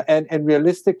 And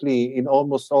realistically, in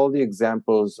almost all the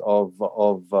examples of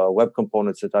web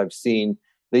components that I've seen,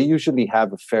 they usually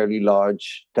have a fairly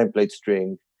large template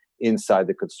string inside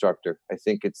the constructor. I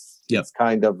think it's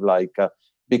kind of like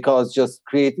because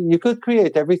you could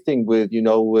create everything with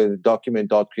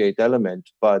document.createElement,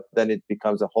 but then it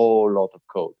becomes a whole lot of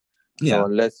code. Yeah. So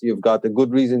unless you've got a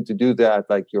good reason to do that,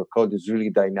 like your code is really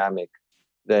dynamic,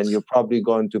 then you're probably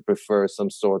going to prefer some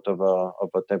sort of a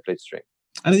template string.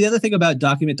 I mean, the other thing about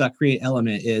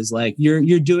document.createElement is like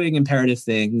you're doing imperative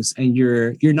things, and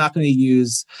you're not going to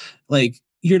use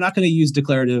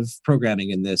declarative programming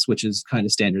in this, which is kind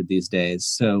of standard these days.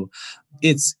 So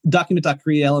it's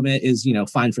document.createElement is,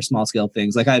 fine for small scale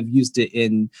things. Like I've used it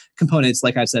in components,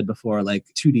 like I've said before, like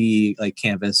 2D like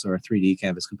canvas or 3D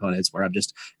canvas components, where I'm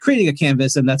just creating a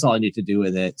canvas and that's all I need to do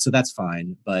with it. So that's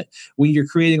fine. But when you're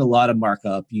creating a lot of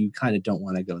markup, you kind of don't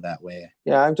want to go that way.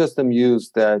 Yeah, I'm just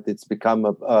amused that it's become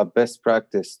a best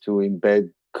practice to embed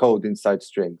code inside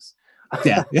strings.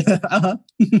 Yeah. Uh-huh.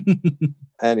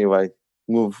 Anyway,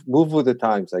 move with the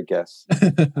times, I guess.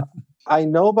 I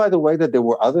know, by the way, that there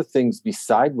were other things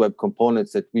beside web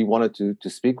components that we wanted to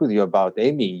speak with you about.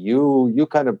 Amy, you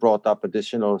kind of brought up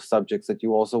additional subjects that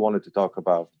you also wanted to talk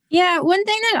about. Yeah, one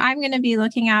thing that I'm going to be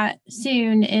looking at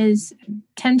soon is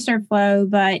TensorFlow,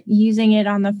 but using it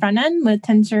on the front end with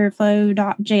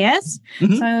TensorFlow.js.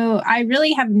 Mm-hmm. So I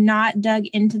really have not dug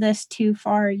into this too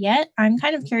far yet. I'm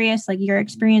kind of curious, like your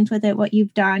experience with it, what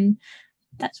you've done,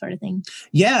 that sort of thing.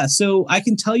 Yeah, so I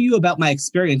can tell you about my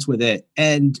experience with it.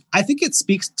 And I think it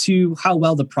speaks to how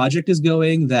well the project is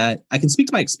going, that I can speak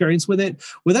to my experience with it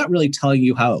without really telling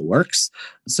you how it works.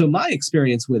 So my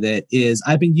experience with it is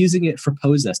I've been using it for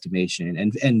pose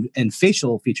estimation and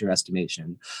facial feature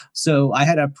estimation. So I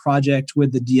had a project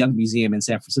with the DeYoung Museum in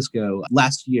San Francisco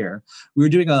last year. We were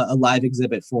doing a live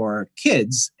exhibit for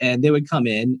kids, and they would come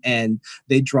in and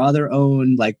they draw their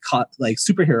own like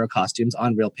superhero costumes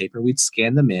on real paper. We'd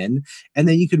scan them in, and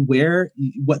then you could wear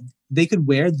what they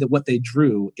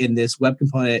drew in this web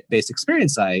component based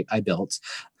experience I built.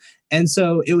 And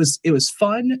so it was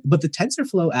fun, but the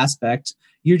TensorFlow aspect,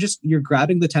 you're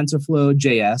grabbing the TensorFlow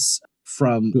JS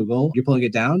from Google, you're pulling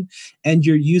it down, and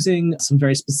you're using some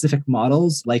very specific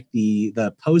models like the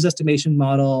pose estimation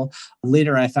model.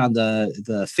 Later, I found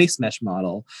the face mesh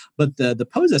model, but the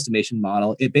pose estimation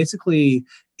model, it basically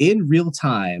in real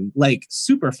time, like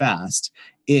super fast,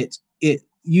 it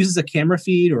uses a camera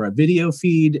feed or a video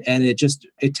feed, and it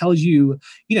tells you,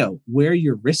 where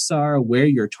your wrists are, where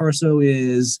your torso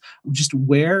is, just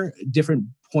where different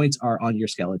points are on your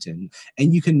skeleton.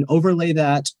 And you can overlay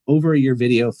that over your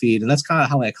video feed. And that's kind of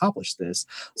how I accomplished this.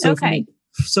 So okay.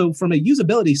 From a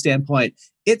usability standpoint,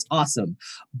 it's awesome.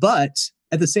 But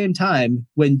at the same time,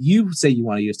 when you say you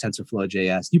want to use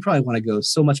TensorFlow.js, you probably want to go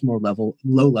so much more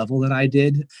low level than I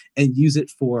did and use it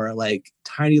for like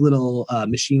tiny little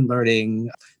machine learning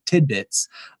tidbits.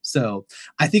 So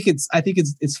I think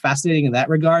it's fascinating in that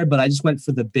regard, but I just went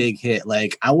for the big hit.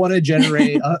 Like I want to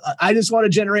generate, I just want to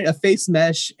generate a face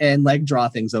mesh and like draw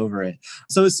things over it.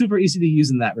 So it's super easy to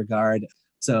use in that regard.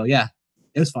 So yeah,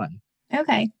 it was fun.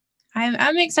 Okay.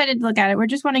 I'm excited to look at it. We're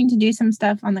just wanting to do some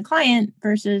stuff on the client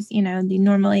versus,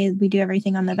 normally we do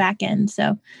everything on the back end.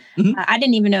 So I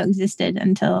didn't even know it existed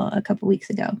until a couple weeks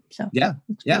ago. So yeah.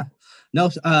 No,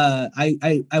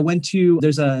 I went to,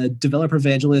 there's a developer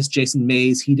evangelist, Jason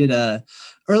Mays.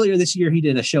 Earlier this year, he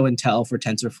did a show and tell for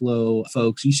TensorFlow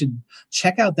folks. You should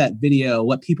check out that video,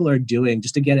 what people are doing,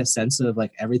 just to get a sense of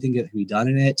like everything that can be done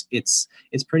in it. It's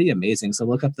pretty amazing. So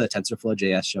look up the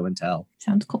TensorFlow.js show and tell.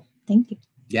 Sounds cool. Thank you.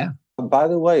 Yeah. By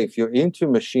the way, if you're into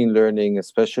machine learning,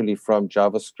 especially from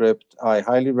JavaScript, I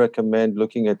highly recommend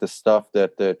looking at the stuff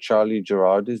that Charlie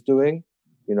Gerard is doing.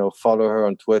 Follow her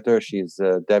on Twitter. She's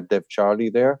Dev Charlie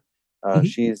there.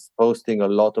 She's posting a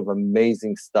lot of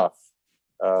amazing stuff.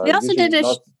 We also did a...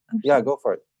 Yeah, go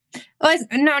for it. Oh,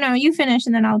 no, you finish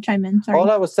and then I'll chime in. Sorry.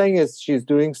 All I was saying is she's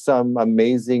doing some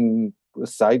amazing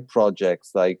side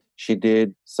projects. Like she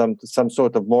did some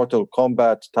sort of Mortal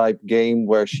Kombat type game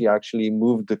where she actually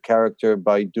moved the character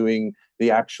by doing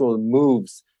the actual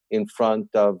moves in front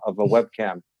of a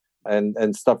webcam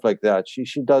and stuff like that.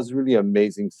 She does really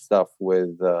amazing stuff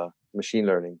with machine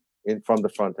learning from the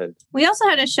front end. We also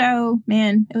had a show,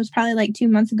 it was probably like 2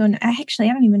 months ago. Actually,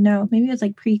 I don't even know. Maybe it was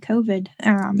like pre-COVID.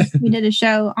 We did a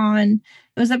show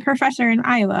it was a professor in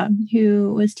Iowa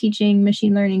who was teaching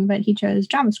machine learning, but he chose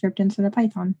JavaScript instead of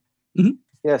Python. Mm-hmm.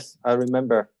 Yes, I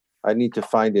remember. I need to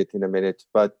find it in a minute.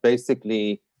 But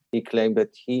basically, he claimed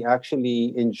that he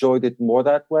actually enjoyed it more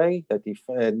that way, that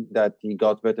he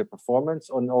got better performance,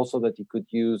 and also that he could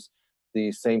use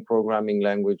the same programming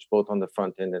language both on the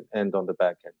front end and on the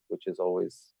back end, which is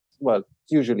always, it's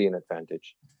usually an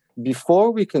advantage.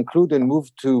 Before we conclude and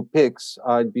move to picks,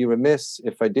 I'd be remiss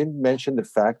if I didn't mention the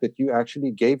fact that you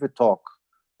actually gave a talk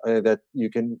that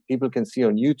people can see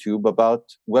on YouTube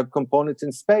about web components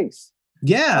in space.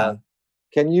 Yeah.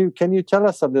 Can you tell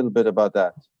us a little bit about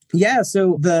that? Yeah,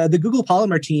 so the Google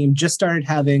Polymer team just started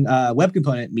having web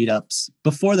component meetups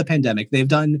before the pandemic. They've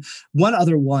done one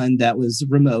other one that was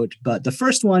remote, but the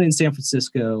first one in San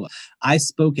Francisco I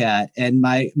spoke at, and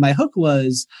my hook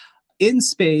was, in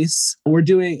space, we're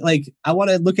doing, I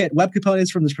want to look at web components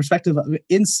from this perspective of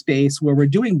in space, where we're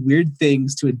doing weird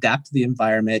things to adapt to the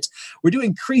environment. We're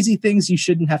doing crazy things you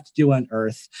shouldn't have to do on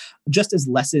Earth, just as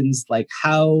lessons, like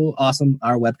how awesome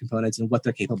are web components and what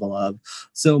they're capable of.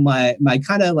 So my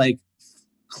kind of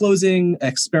closing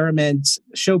experiment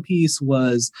showpiece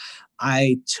was,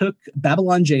 I took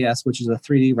Babylon.js, which is a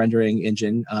 3D rendering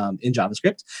engine in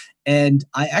JavaScript, and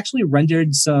I actually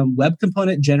rendered some web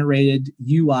component generated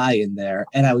UI in there,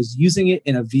 and I was using it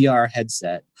in a VR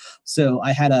headset. So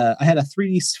I had a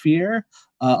 3D sphere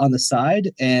on the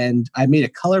side, and I made a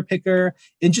color picker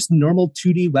in just normal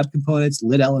 2D web components,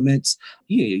 lit elements.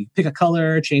 You pick a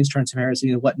color, change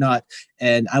transparency and whatnot.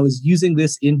 And I was using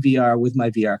this in VR with my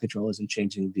VR controllers and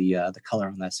changing the color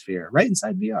on that sphere right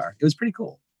inside VR. It was pretty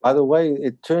cool. By the way,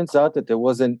 it turns out that there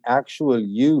was an actual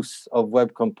use of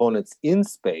web components in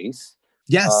space.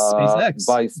 Yes, SpaceX.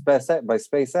 By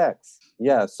SpaceX.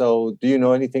 Yeah. So do you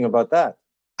know anything about that?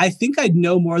 I think I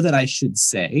know more than I should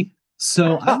say.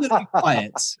 So I'm going to be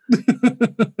quiet.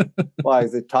 Why,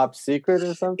 is it top secret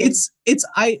or something?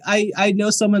 I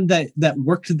know someone that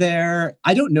worked there.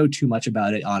 I don't know too much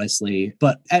about it, honestly,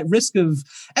 but at risk of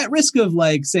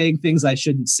saying things I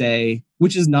shouldn't say,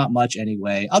 which is not much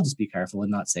anyway, I'll just be careful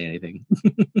and not say anything.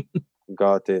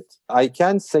 Got it. I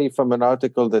can say from an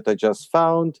article that I just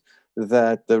found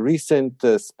that the recent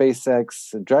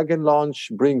SpaceX Dragon launch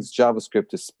brings JavaScript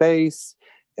to space,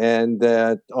 and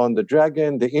that on the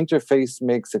Dragon, the interface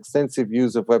makes extensive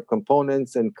use of web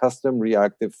components and custom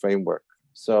reactive framework.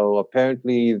 So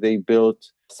apparently they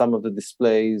built some of the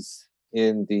displays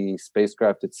in the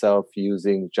spacecraft itself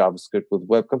using JavaScript with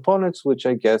web components, which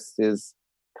I guess is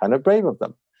kind of brave of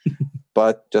them.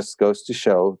 But just goes to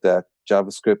show that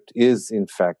JavaScript is, in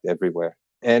fact, everywhere.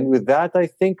 And with that, I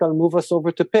think I'll move us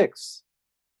over to picks.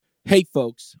 Hey,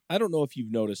 folks, I don't know if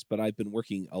you've noticed, but I've been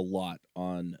working a lot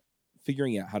on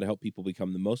figuring out how to help people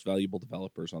become the most valuable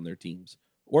developers on their teams,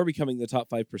 or becoming the top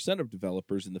 5% of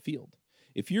developers in the field.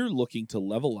 If you're looking to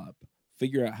level up,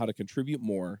 figure out how to contribute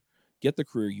more, get the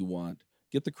career you want,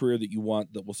 get the career that you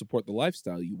want that will support the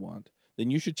lifestyle you want,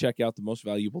 then you should check out the Most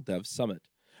Valuable Dev Summit.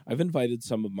 I've invited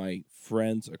some of my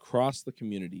friends across the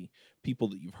community, people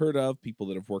that you've heard of, people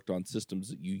that have worked on systems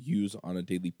that you use on a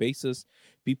daily basis,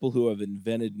 people who have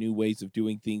invented new ways of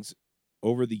doing things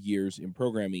over the years in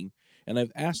programming, and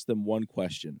I've asked them one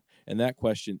question, and that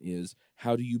question is,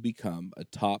 how do you become a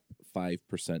top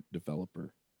 5%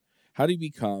 developer? How do you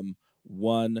become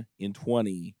 1 in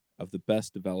 20 of the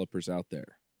best developers out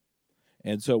there?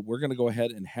 And so we're going to go ahead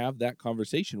and have that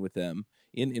conversation with them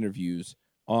in interviews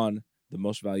on the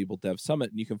Most Valuable Dev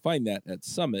Summit, and you can find that at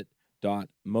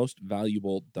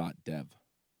summit.mostvaluable.dev.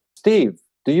 Steve,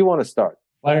 do you want to start?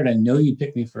 Why did I know you'd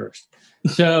pick me first?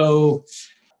 So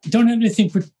don't have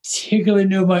anything particularly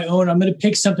new of my own. I'm going to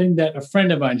pick something that a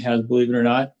friend of mine has, believe it or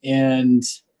not. And,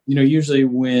 usually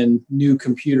when new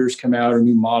computers come out or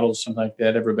new models, something like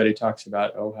that, everybody talks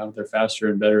about, how they're faster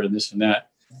and better and this and that.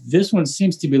 This one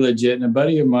seems to be legit. And a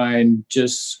buddy of mine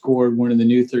just scored one of the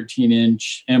new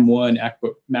 13-inch M1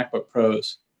 MacBook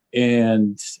Pros.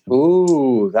 And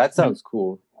ooh, that sounds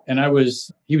cool. And he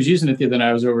was using it the other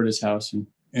night. I was over at his house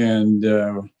and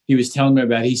he was telling me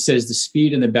about it. He says the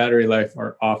speed and the battery life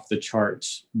are off the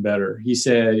charts better. He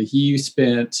said he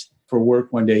spent, for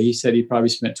work one day, he said he probably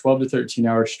spent 12 to 13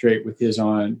 hours straight with his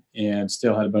on and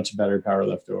still had a bunch of battery power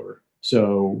left over.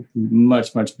 So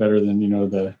much, much better than,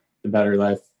 the battery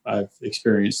life I've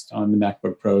experienced on the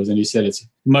MacBook Pros. And he said it's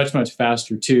much, much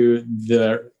faster too.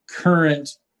 The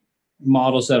current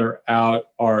models that are out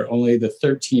are only the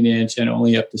 13-inch and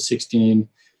only up to 16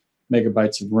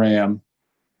 megabytes of RAM,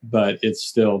 but it's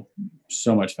still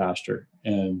so much faster.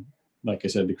 And like I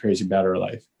said, the crazy battery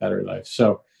life.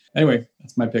 So anyway,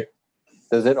 that's my pick.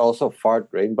 Does it also fart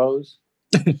rainbows?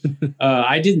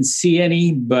 I didn't see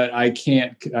any, but I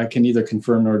can neither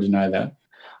confirm nor deny that.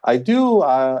 I do,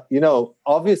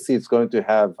 obviously it's going to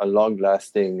have a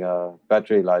long-lasting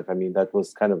battery life. I mean, that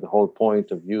was kind of the whole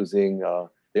point of using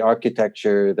the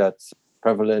architecture that's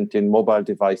prevalent in mobile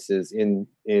devices, in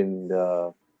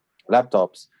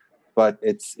laptops. But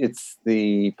it's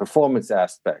the performance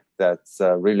aspect that's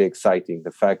really exciting.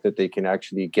 The fact that they can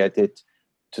actually get it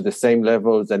to the same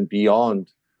levels and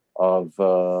beyond of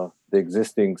the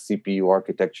existing CPU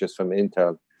architectures from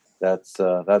Intel. That's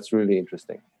really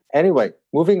interesting. Anyway,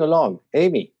 moving along.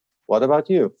 Amy, what about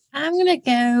you? I'm going to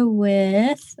go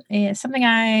with something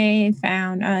I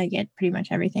found. I get pretty much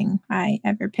everything I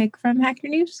ever pick from Hacker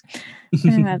News.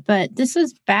 But this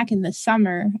was back in the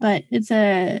summer. But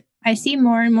I see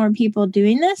more and more people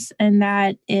doing this, and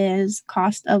that is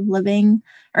cost of living.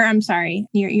 Or I'm sorry,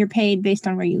 you're paid based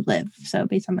on where you live. So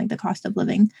based on like the cost of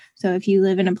living. So if you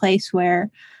live in a place where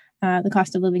the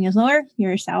cost of living is lower,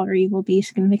 your salary will be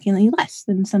significantly less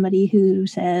than somebody who,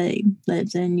 say,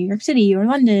 lives in New York City or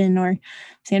London or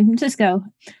San Francisco.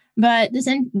 But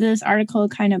this article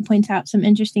kind of points out some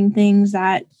interesting things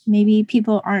that maybe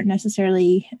people aren't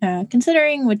necessarily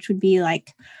considering, which would be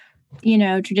like,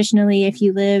 traditionally, if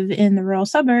you live in the rural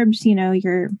suburbs,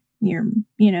 your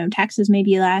taxes may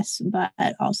be less, but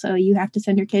also you have to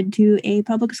send your kid to a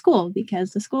public school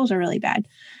because the schools are really bad.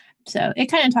 So it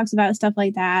kind of talks about stuff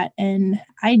like that. And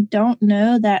I don't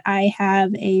know that I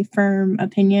have a firm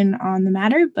opinion on the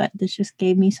matter, but this just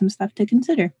gave me some stuff to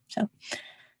consider. So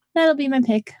that'll be my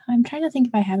pick. I'm trying to think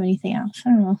if I have anything else. I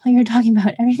don't know. Like you're talking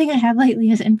about, everything I have lately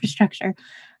is infrastructure.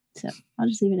 So I'll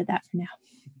just leave it at that for now.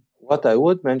 What I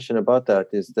would mention about that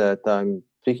is that I'm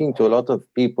speaking to a lot of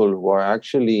people who are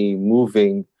actually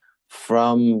moving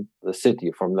from the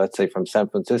city, let's say from San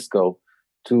Francisco,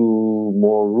 to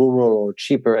more rural or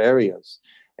cheaper areas.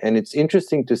 And it's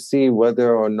interesting to see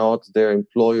whether or not their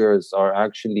employers are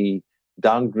actually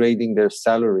downgrading their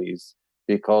salaries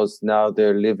because now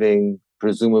they're living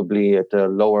presumably at a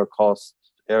lower cost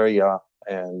area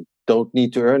and don't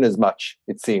need to earn as much,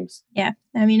 it seems. Yeah.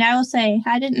 I mean, I will say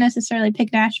I didn't necessarily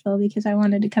pick Nashville because I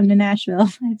wanted to come to Nashville.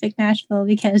 I picked Nashville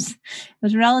because it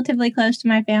was relatively close to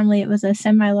my family. It was a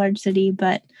semi-large city,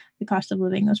 but the cost of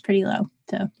living was pretty low.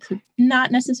 So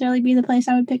not necessarily be the place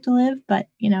I would pick to live, but,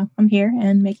 I'm here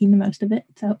and making the most of it.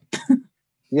 So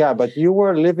Yeah, but you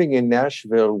were living in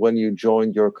Nashville when you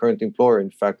joined your current employer.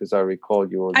 In fact, as I recall,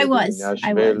 you were living in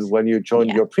Nashville when you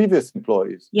joined your previous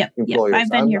employers. Yep. I've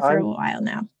been here for a while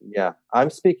now. Yeah. I'm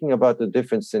speaking about a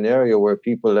different scenario where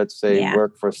people, let's say,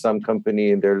 work for some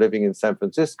company and they're living in San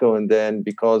Francisco. And then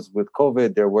because with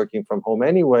COVID, they're working from home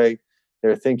anyway,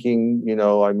 they're thinking,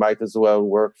 I might as well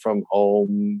work from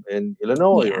home in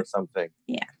Illinois or something.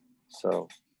 Yeah. So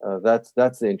that's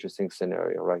the interesting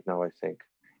scenario right now, I think.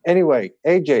 Anyway,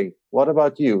 AJ, what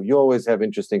about you? You always have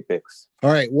interesting picks.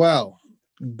 All right. Well,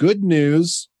 good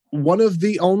news. One of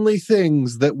the only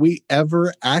things that we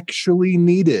ever actually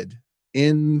needed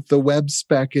in the web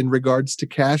spec in regards to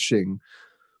caching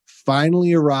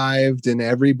finally arrived in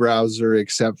every browser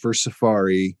except for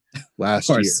Safari last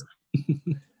year.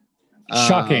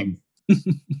 Shocking.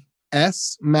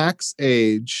 S max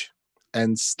age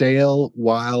and stale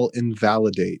while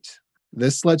invalidate.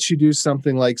 This lets you do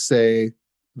something like, say,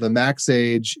 the max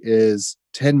age is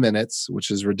 10 minutes,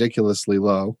 which is ridiculously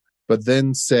low, but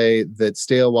then say that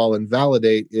stale while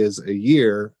invalidate is a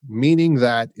year, meaning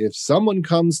that if someone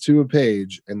comes to a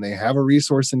page and they have a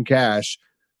resource in cache,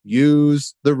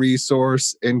 use the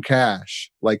resource in cache.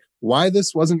 Like why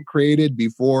this wasn't created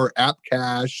before app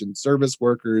cache and service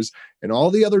workers and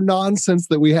all the other nonsense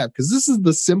that we have, because this is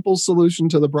the simple solution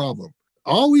to the problem.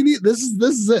 All we need, this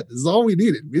is it. This is all we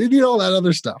needed. We didn't need all that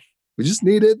other stuff. We just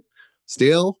needed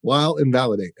stale while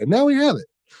invalidate. And now we have it.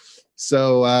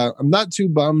 So I'm not too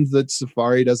bummed that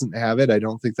Safari doesn't have it. I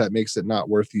don't think that makes it not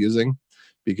worth using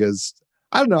because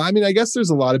I don't know. I mean, I guess there's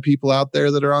a lot of people out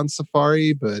there that are on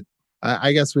Safari, but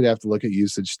I guess we'd have to look at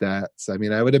usage stats. I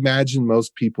mean, I would imagine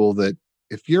most people that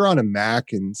if you're on a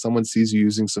Mac and someone sees you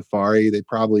using Safari, they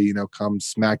probably, come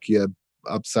smack you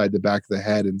upside the back of the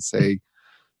head and say,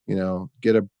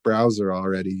 get a browser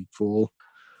already, fool.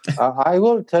 I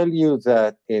will tell you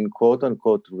that in quote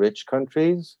unquote rich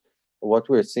countries, what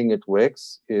we're seeing at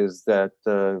Wix is that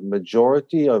the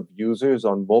majority of users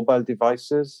on mobile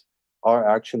devices are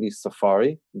actually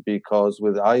Safari because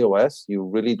with iOS, you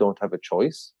really don't have a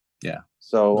choice. Yeah.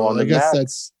 So on the I guess Mac,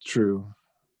 that's true.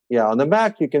 Yeah, on the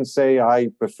Mac, you can say, I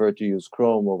prefer to use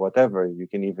Chrome or whatever. You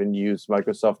can even use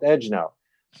Microsoft Edge now.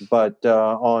 But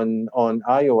on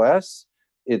iOS,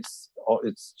 it's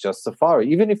just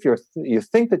Safari. Even if you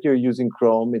think that you're using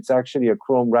Chrome, it's actually a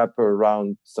Chrome wrapper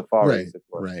around Safari.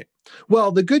 Right.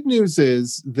 Well, the good news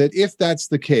is that if that's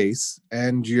the case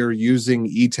and you're using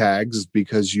e-tags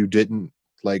because you didn't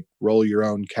roll your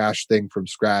own cache thing from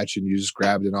scratch and you just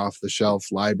grabbed an off-the-shelf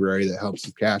library that helps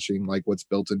with caching, like what's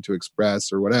built into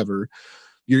Express or whatever,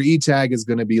 your e-tag is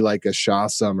going to be like a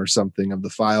SHA-SUM or something of the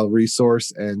file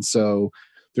resource. And so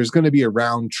there's going to be a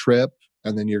round trip,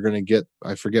 and then you're going to get,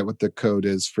 I forget what the code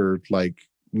is for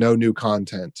no new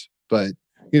content, but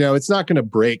it's not going to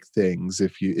break things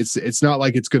if you, it's not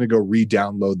like it's going to go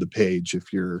re-download the page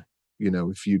if you're,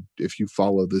 if you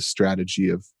follow this strategy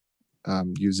of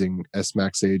using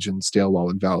SMAX age and stale while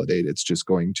invalidate, it's just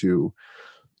going to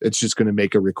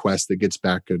make a request that gets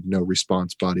back a no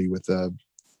response body with a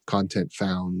content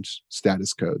found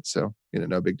status code. So,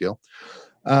 no big deal.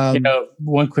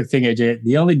 One quick thing, AJ,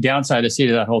 the only downside I see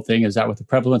to that whole thing is that with the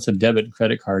prevalence of debit and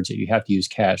credit cards that you have to use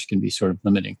cash can be sort of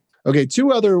limiting. Okay,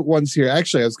 two other ones here.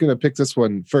 Actually, I was going to pick this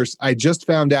one first. I just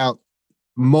found out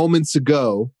moments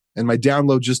ago, and my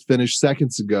download just finished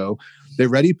seconds ago, that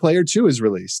Ready Player 2 is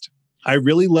released. I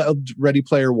really loved Ready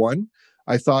Player 1.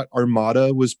 I thought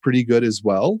Armada was pretty good as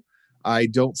well. I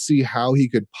don't see how he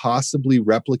could possibly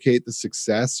replicate the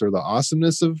success or the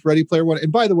awesomeness of Ready Player 1.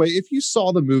 And by the way, if you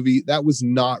saw the movie, that was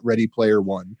not Ready Player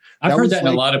 1. I've heard that in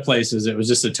a lot of places. It was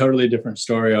just a totally different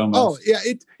story almost. Oh,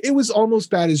 yeah. It was almost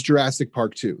bad as Jurassic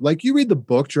Park 2. Like, you read the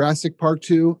book Jurassic Park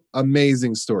 2,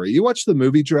 amazing story. You watch the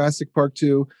movie Jurassic Park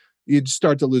 2, you'd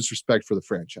start to lose respect for the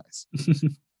franchise.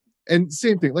 And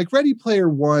same thing, like Ready Player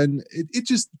 1,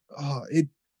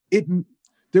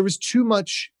 there was too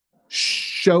much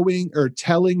showing or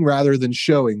telling rather than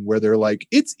showing, where they're like,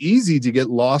 it's easy to get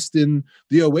lost in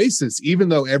the oasis, even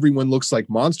though everyone looks like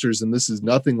monsters and this is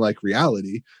nothing like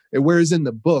reality. And whereas in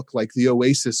the book, like, the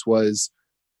oasis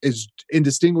is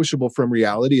indistinguishable from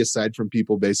reality, aside from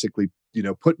people basically,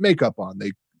 put makeup on.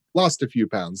 They lost a few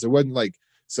pounds. There wasn't like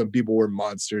some people were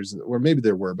monsters, or maybe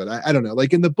there were, but I don't know.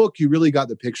 Like, in the book, you really got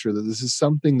the picture that this is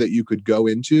something that you could go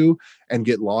into and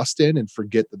get lost in and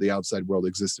forget that the outside world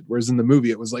existed. Whereas in the movie,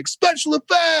 it was like special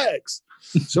effects.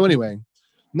 So anyway,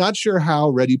 not sure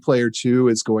how Ready Player 2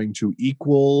 is going to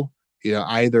equal,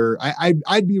 either.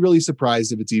 I'd be really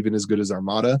surprised if it's even as good as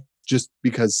Armada, just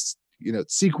because,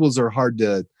 sequels are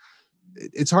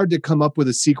it's hard to come up with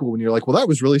a sequel when you're like, well, that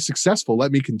was really successful,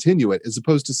 let me continue it, as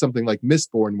opposed to something like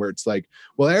Mistborn, where it's like,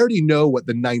 well, I already know what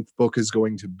the 9th book is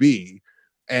going to be,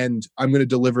 and I'm going to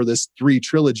deliver this 3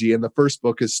 trilogy, and the first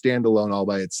book is standalone all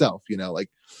by itself,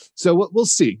 so we'll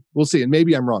see. And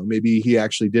maybe I'm wrong. Maybe he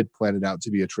actually did plan it out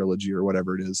to be a trilogy or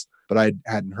whatever it is, but I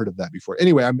hadn't heard of that before.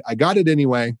 Anyway, I got it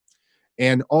anyway.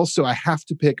 And also I have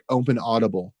to pick Open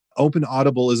Audible. Open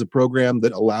Audible is a program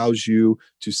that allows you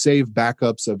to save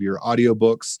backups of your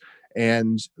audiobooks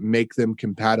and make them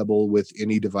compatible with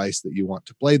any device that you want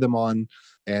to play them on.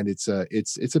 And it's a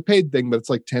paid thing, but it's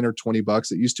like $10 or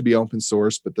 $20. It used to be open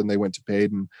source, but then they went to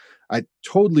paid, and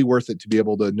totally worth it to be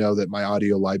able to know that my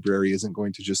audio library isn't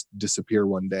going to just disappear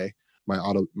one day, my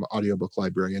audiobook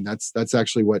library. And that's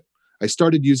actually what I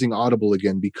started using Audible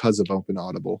again because of Open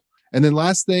Audible. And then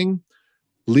last thing,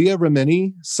 Leah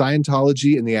Remini,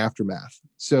 Scientology and the Aftermath.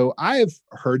 So I have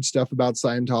heard stuff about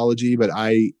Scientology, but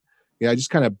I just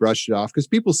kind of brushed it off because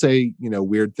people say,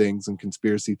 weird things and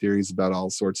conspiracy theories about all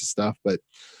sorts of stuff. But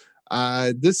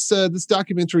this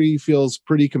documentary feels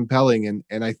pretty compelling.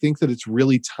 And I think that it's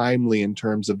really timely in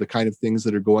terms of the kind of things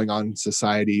that are going on in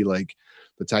society, like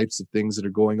the types of things that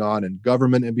are going on in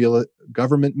government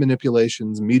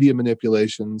manipulations, media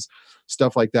manipulations,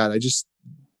 stuff like that. I just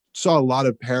saw a lot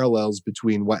of parallels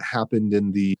between what happened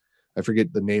in I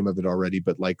forget the name of it already,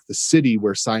 but like the city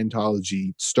where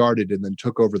Scientology started and then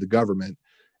took over the government,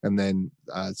 and then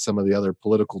some of the other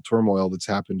political turmoil that's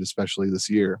happened, especially this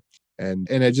year. And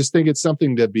I just think it's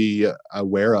something to be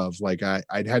aware of. Like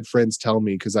I'd had friends tell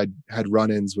me, because I'd had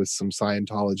run-ins with some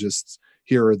Scientologists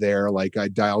here or there. Like I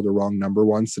dialed a wrong number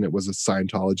once and it was a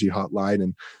Scientology hotline,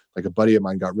 and like a buddy of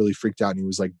mine got really freaked out and he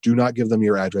was like, do not give them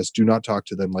your address. Do not talk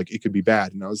to them. Like, it could be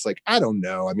bad. And I was like, I don't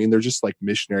know. I mean, they're just like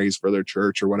missionaries for their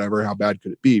church or whatever. How bad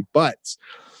could it be? But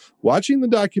watching the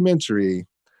documentary,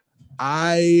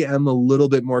 I am a little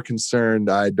bit more concerned.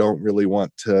 I don't really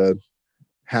want to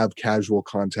have casual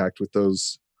contact with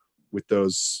those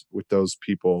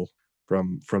people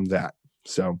from that.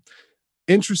 So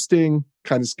interesting,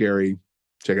 kind of scary.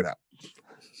 Check it out.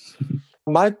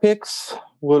 My picks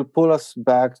will pull us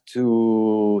back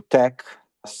to tech.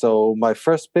 So my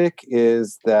first pick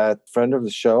is that friend of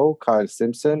the show, Kyle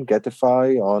Simpson,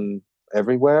 Getify on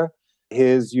everywhere.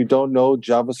 His You Don't Know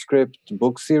JavaScript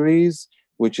book series,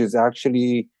 which is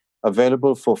actually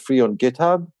available for free on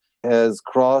GitHub, has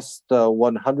crossed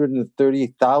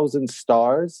 130,000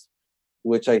 stars,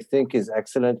 which I think is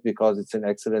excellent because it's an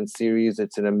excellent series.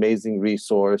 It's an amazing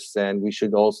resource, and we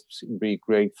should also be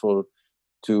grateful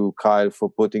to Kyle for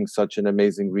putting such an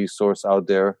amazing resource out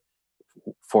there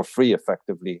for free,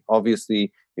 effectively.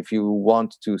 Obviously, if you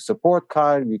want to support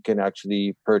Kyle, you can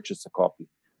actually purchase a copy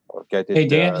or get it. Hey,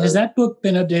 Dan, has that book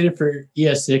been updated for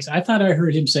ES6? I thought I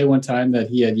heard him say one time that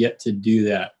he had yet to do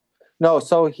that. No,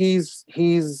 so it's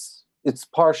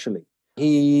partially.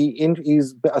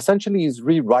 He's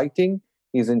rewriting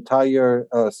his entire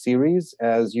series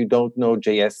as You Don't Know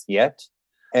JS Yet.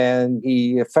 And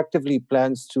he effectively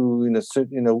plans to, in a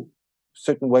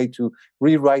certain way, to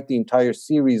rewrite the entire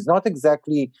series, not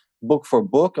exactly book for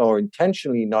book or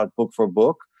intentionally not book for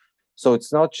book. So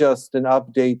it's not just an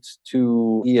update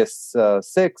to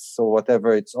ES6 or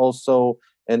whatever. It's also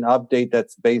an update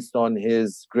that's based on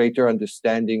his greater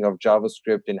understanding of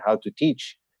JavaScript and how to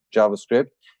teach JavaScript.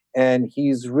 And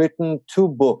he's written 2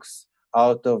 books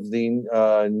out of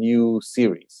the new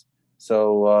series.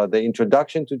 So the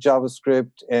introduction to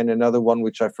JavaScript and another one,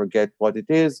 which I forget what it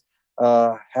is,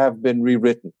 have been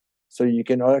rewritten. So you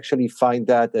can actually find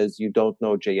that as You Don't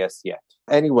Know JS Yet.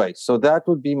 Anyway, so that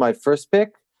would be my first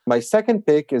pick. My second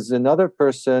pick is another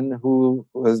person who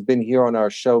has been here on our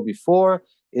show before,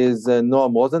 is Noah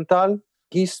Mosenthal.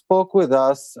 He spoke with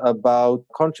us about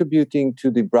contributing to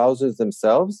the browsers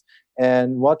themselves.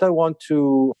 And what I want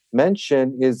to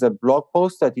mention is a blog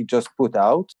post that he just put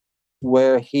out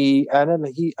where he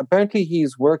apparently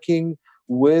he's working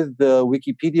with the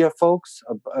Wikipedia folks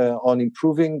on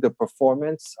improving the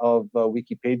performance of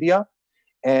Wikipedia.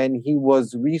 And he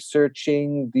was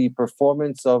researching the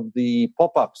performance of the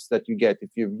pop-ups that you get.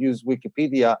 If you've used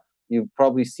Wikipedia, you've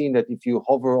probably seen that if you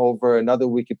hover over another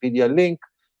Wikipedia link,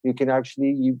 you can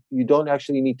actually, you don't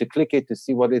actually need to click it to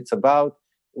see what it's about.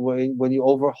 When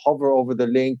you hover over the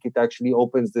link, it actually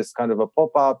opens this kind of a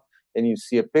pop-up and you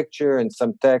see a picture and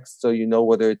some text, so you know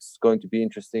whether it's going to be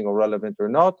interesting or relevant or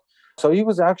not. So he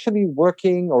was actually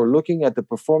working or looking at the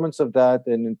performance of that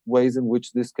and ways in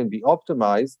which this can be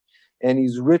optimized. And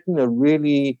he's written a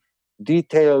really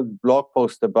detailed blog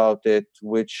post about it,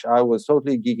 which I was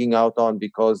totally geeking out on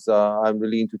because I'm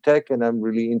really into tech and I'm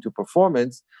really into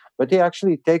performance. But he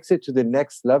actually takes it to the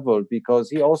next level because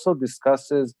he also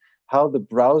discusses how the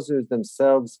browsers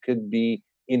themselves could be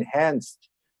enhanced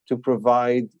to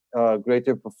provide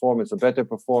greater performance or better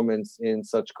performance in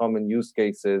such common use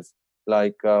cases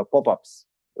like pop-ups,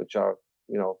 which are,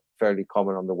 fairly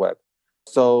common on the web.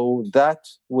 So that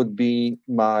would be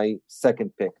my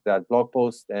second pick, that blog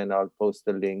post, and I'll post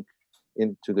the link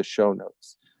into the show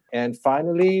notes. And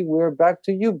finally, we're back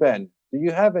to you, Ben. Do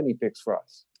you have any picks for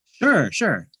us?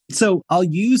 Sure. So I'll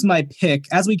use my pick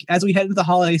as we head into the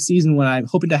holiday season when I'm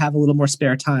hoping to have a little more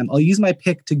spare time. I'll use my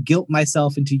pick to guilt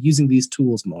myself into using these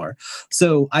tools more.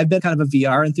 So I've been kind of a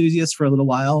VR enthusiast for a little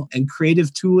while, and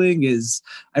creative tooling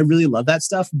I really love that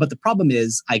stuff. But the problem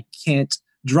is I can't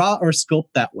draw or sculpt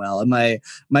that well. And my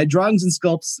drawings and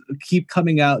sculpts keep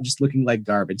coming out just looking like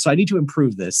garbage. So I need to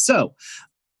improve this. So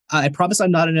I promise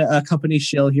I'm not in a company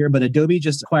shill here, but Adobe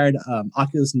just acquired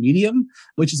Oculus Medium,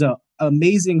 which is an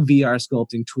amazing VR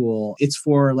sculpting tool. It's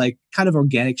for kind of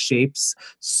organic shapes,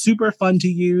 super fun to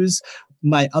use.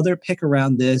 My other pick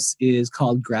around this is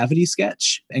called Gravity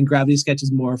Sketch. And Gravity Sketch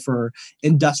is more for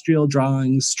industrial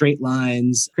drawings, straight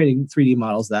lines, creating 3D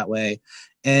models that way.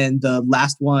 And the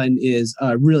last one is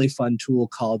a really fun tool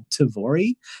called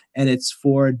Tavori, and it's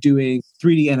for doing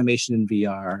 3D animation in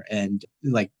VR and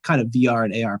kind of VR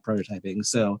and AR prototyping.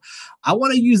 So I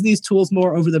want to use these tools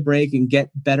more over the break and get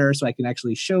better so I can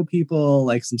actually show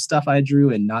people some stuff I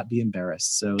drew and not be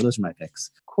embarrassed. So those are my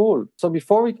picks. Cool. So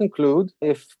before we conclude,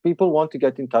 if people want to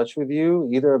get in touch with you,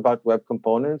 either about web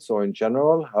components or in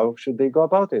general, how should they go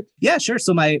about it? Yeah, sure.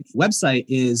 So my website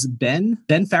is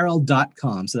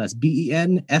benfarrell.com. So that's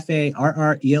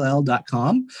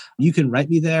benfarrell.com. You can write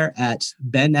me there at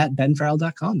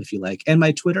ben@benfarrell.com if you like. And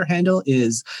my Twitter handle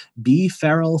is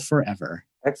bfarrellforever.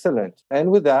 Excellent. And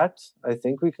with that, I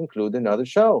think we conclude another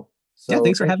show. So yeah,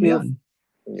 thanks for having me on.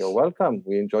 You're welcome.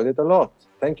 We enjoyed it a lot.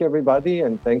 Thank you, everybody,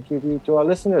 and thank you to our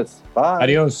listeners. Bye.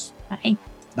 Adios. Bye.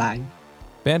 Bye.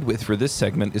 Bandwidth for this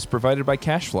segment is provided by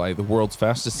CacheFly, the world's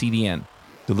fastest CDN.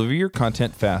 Deliver your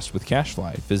content fast with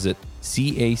CacheFly. Visit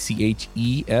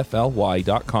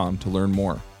CacheFly.com to learn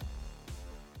more.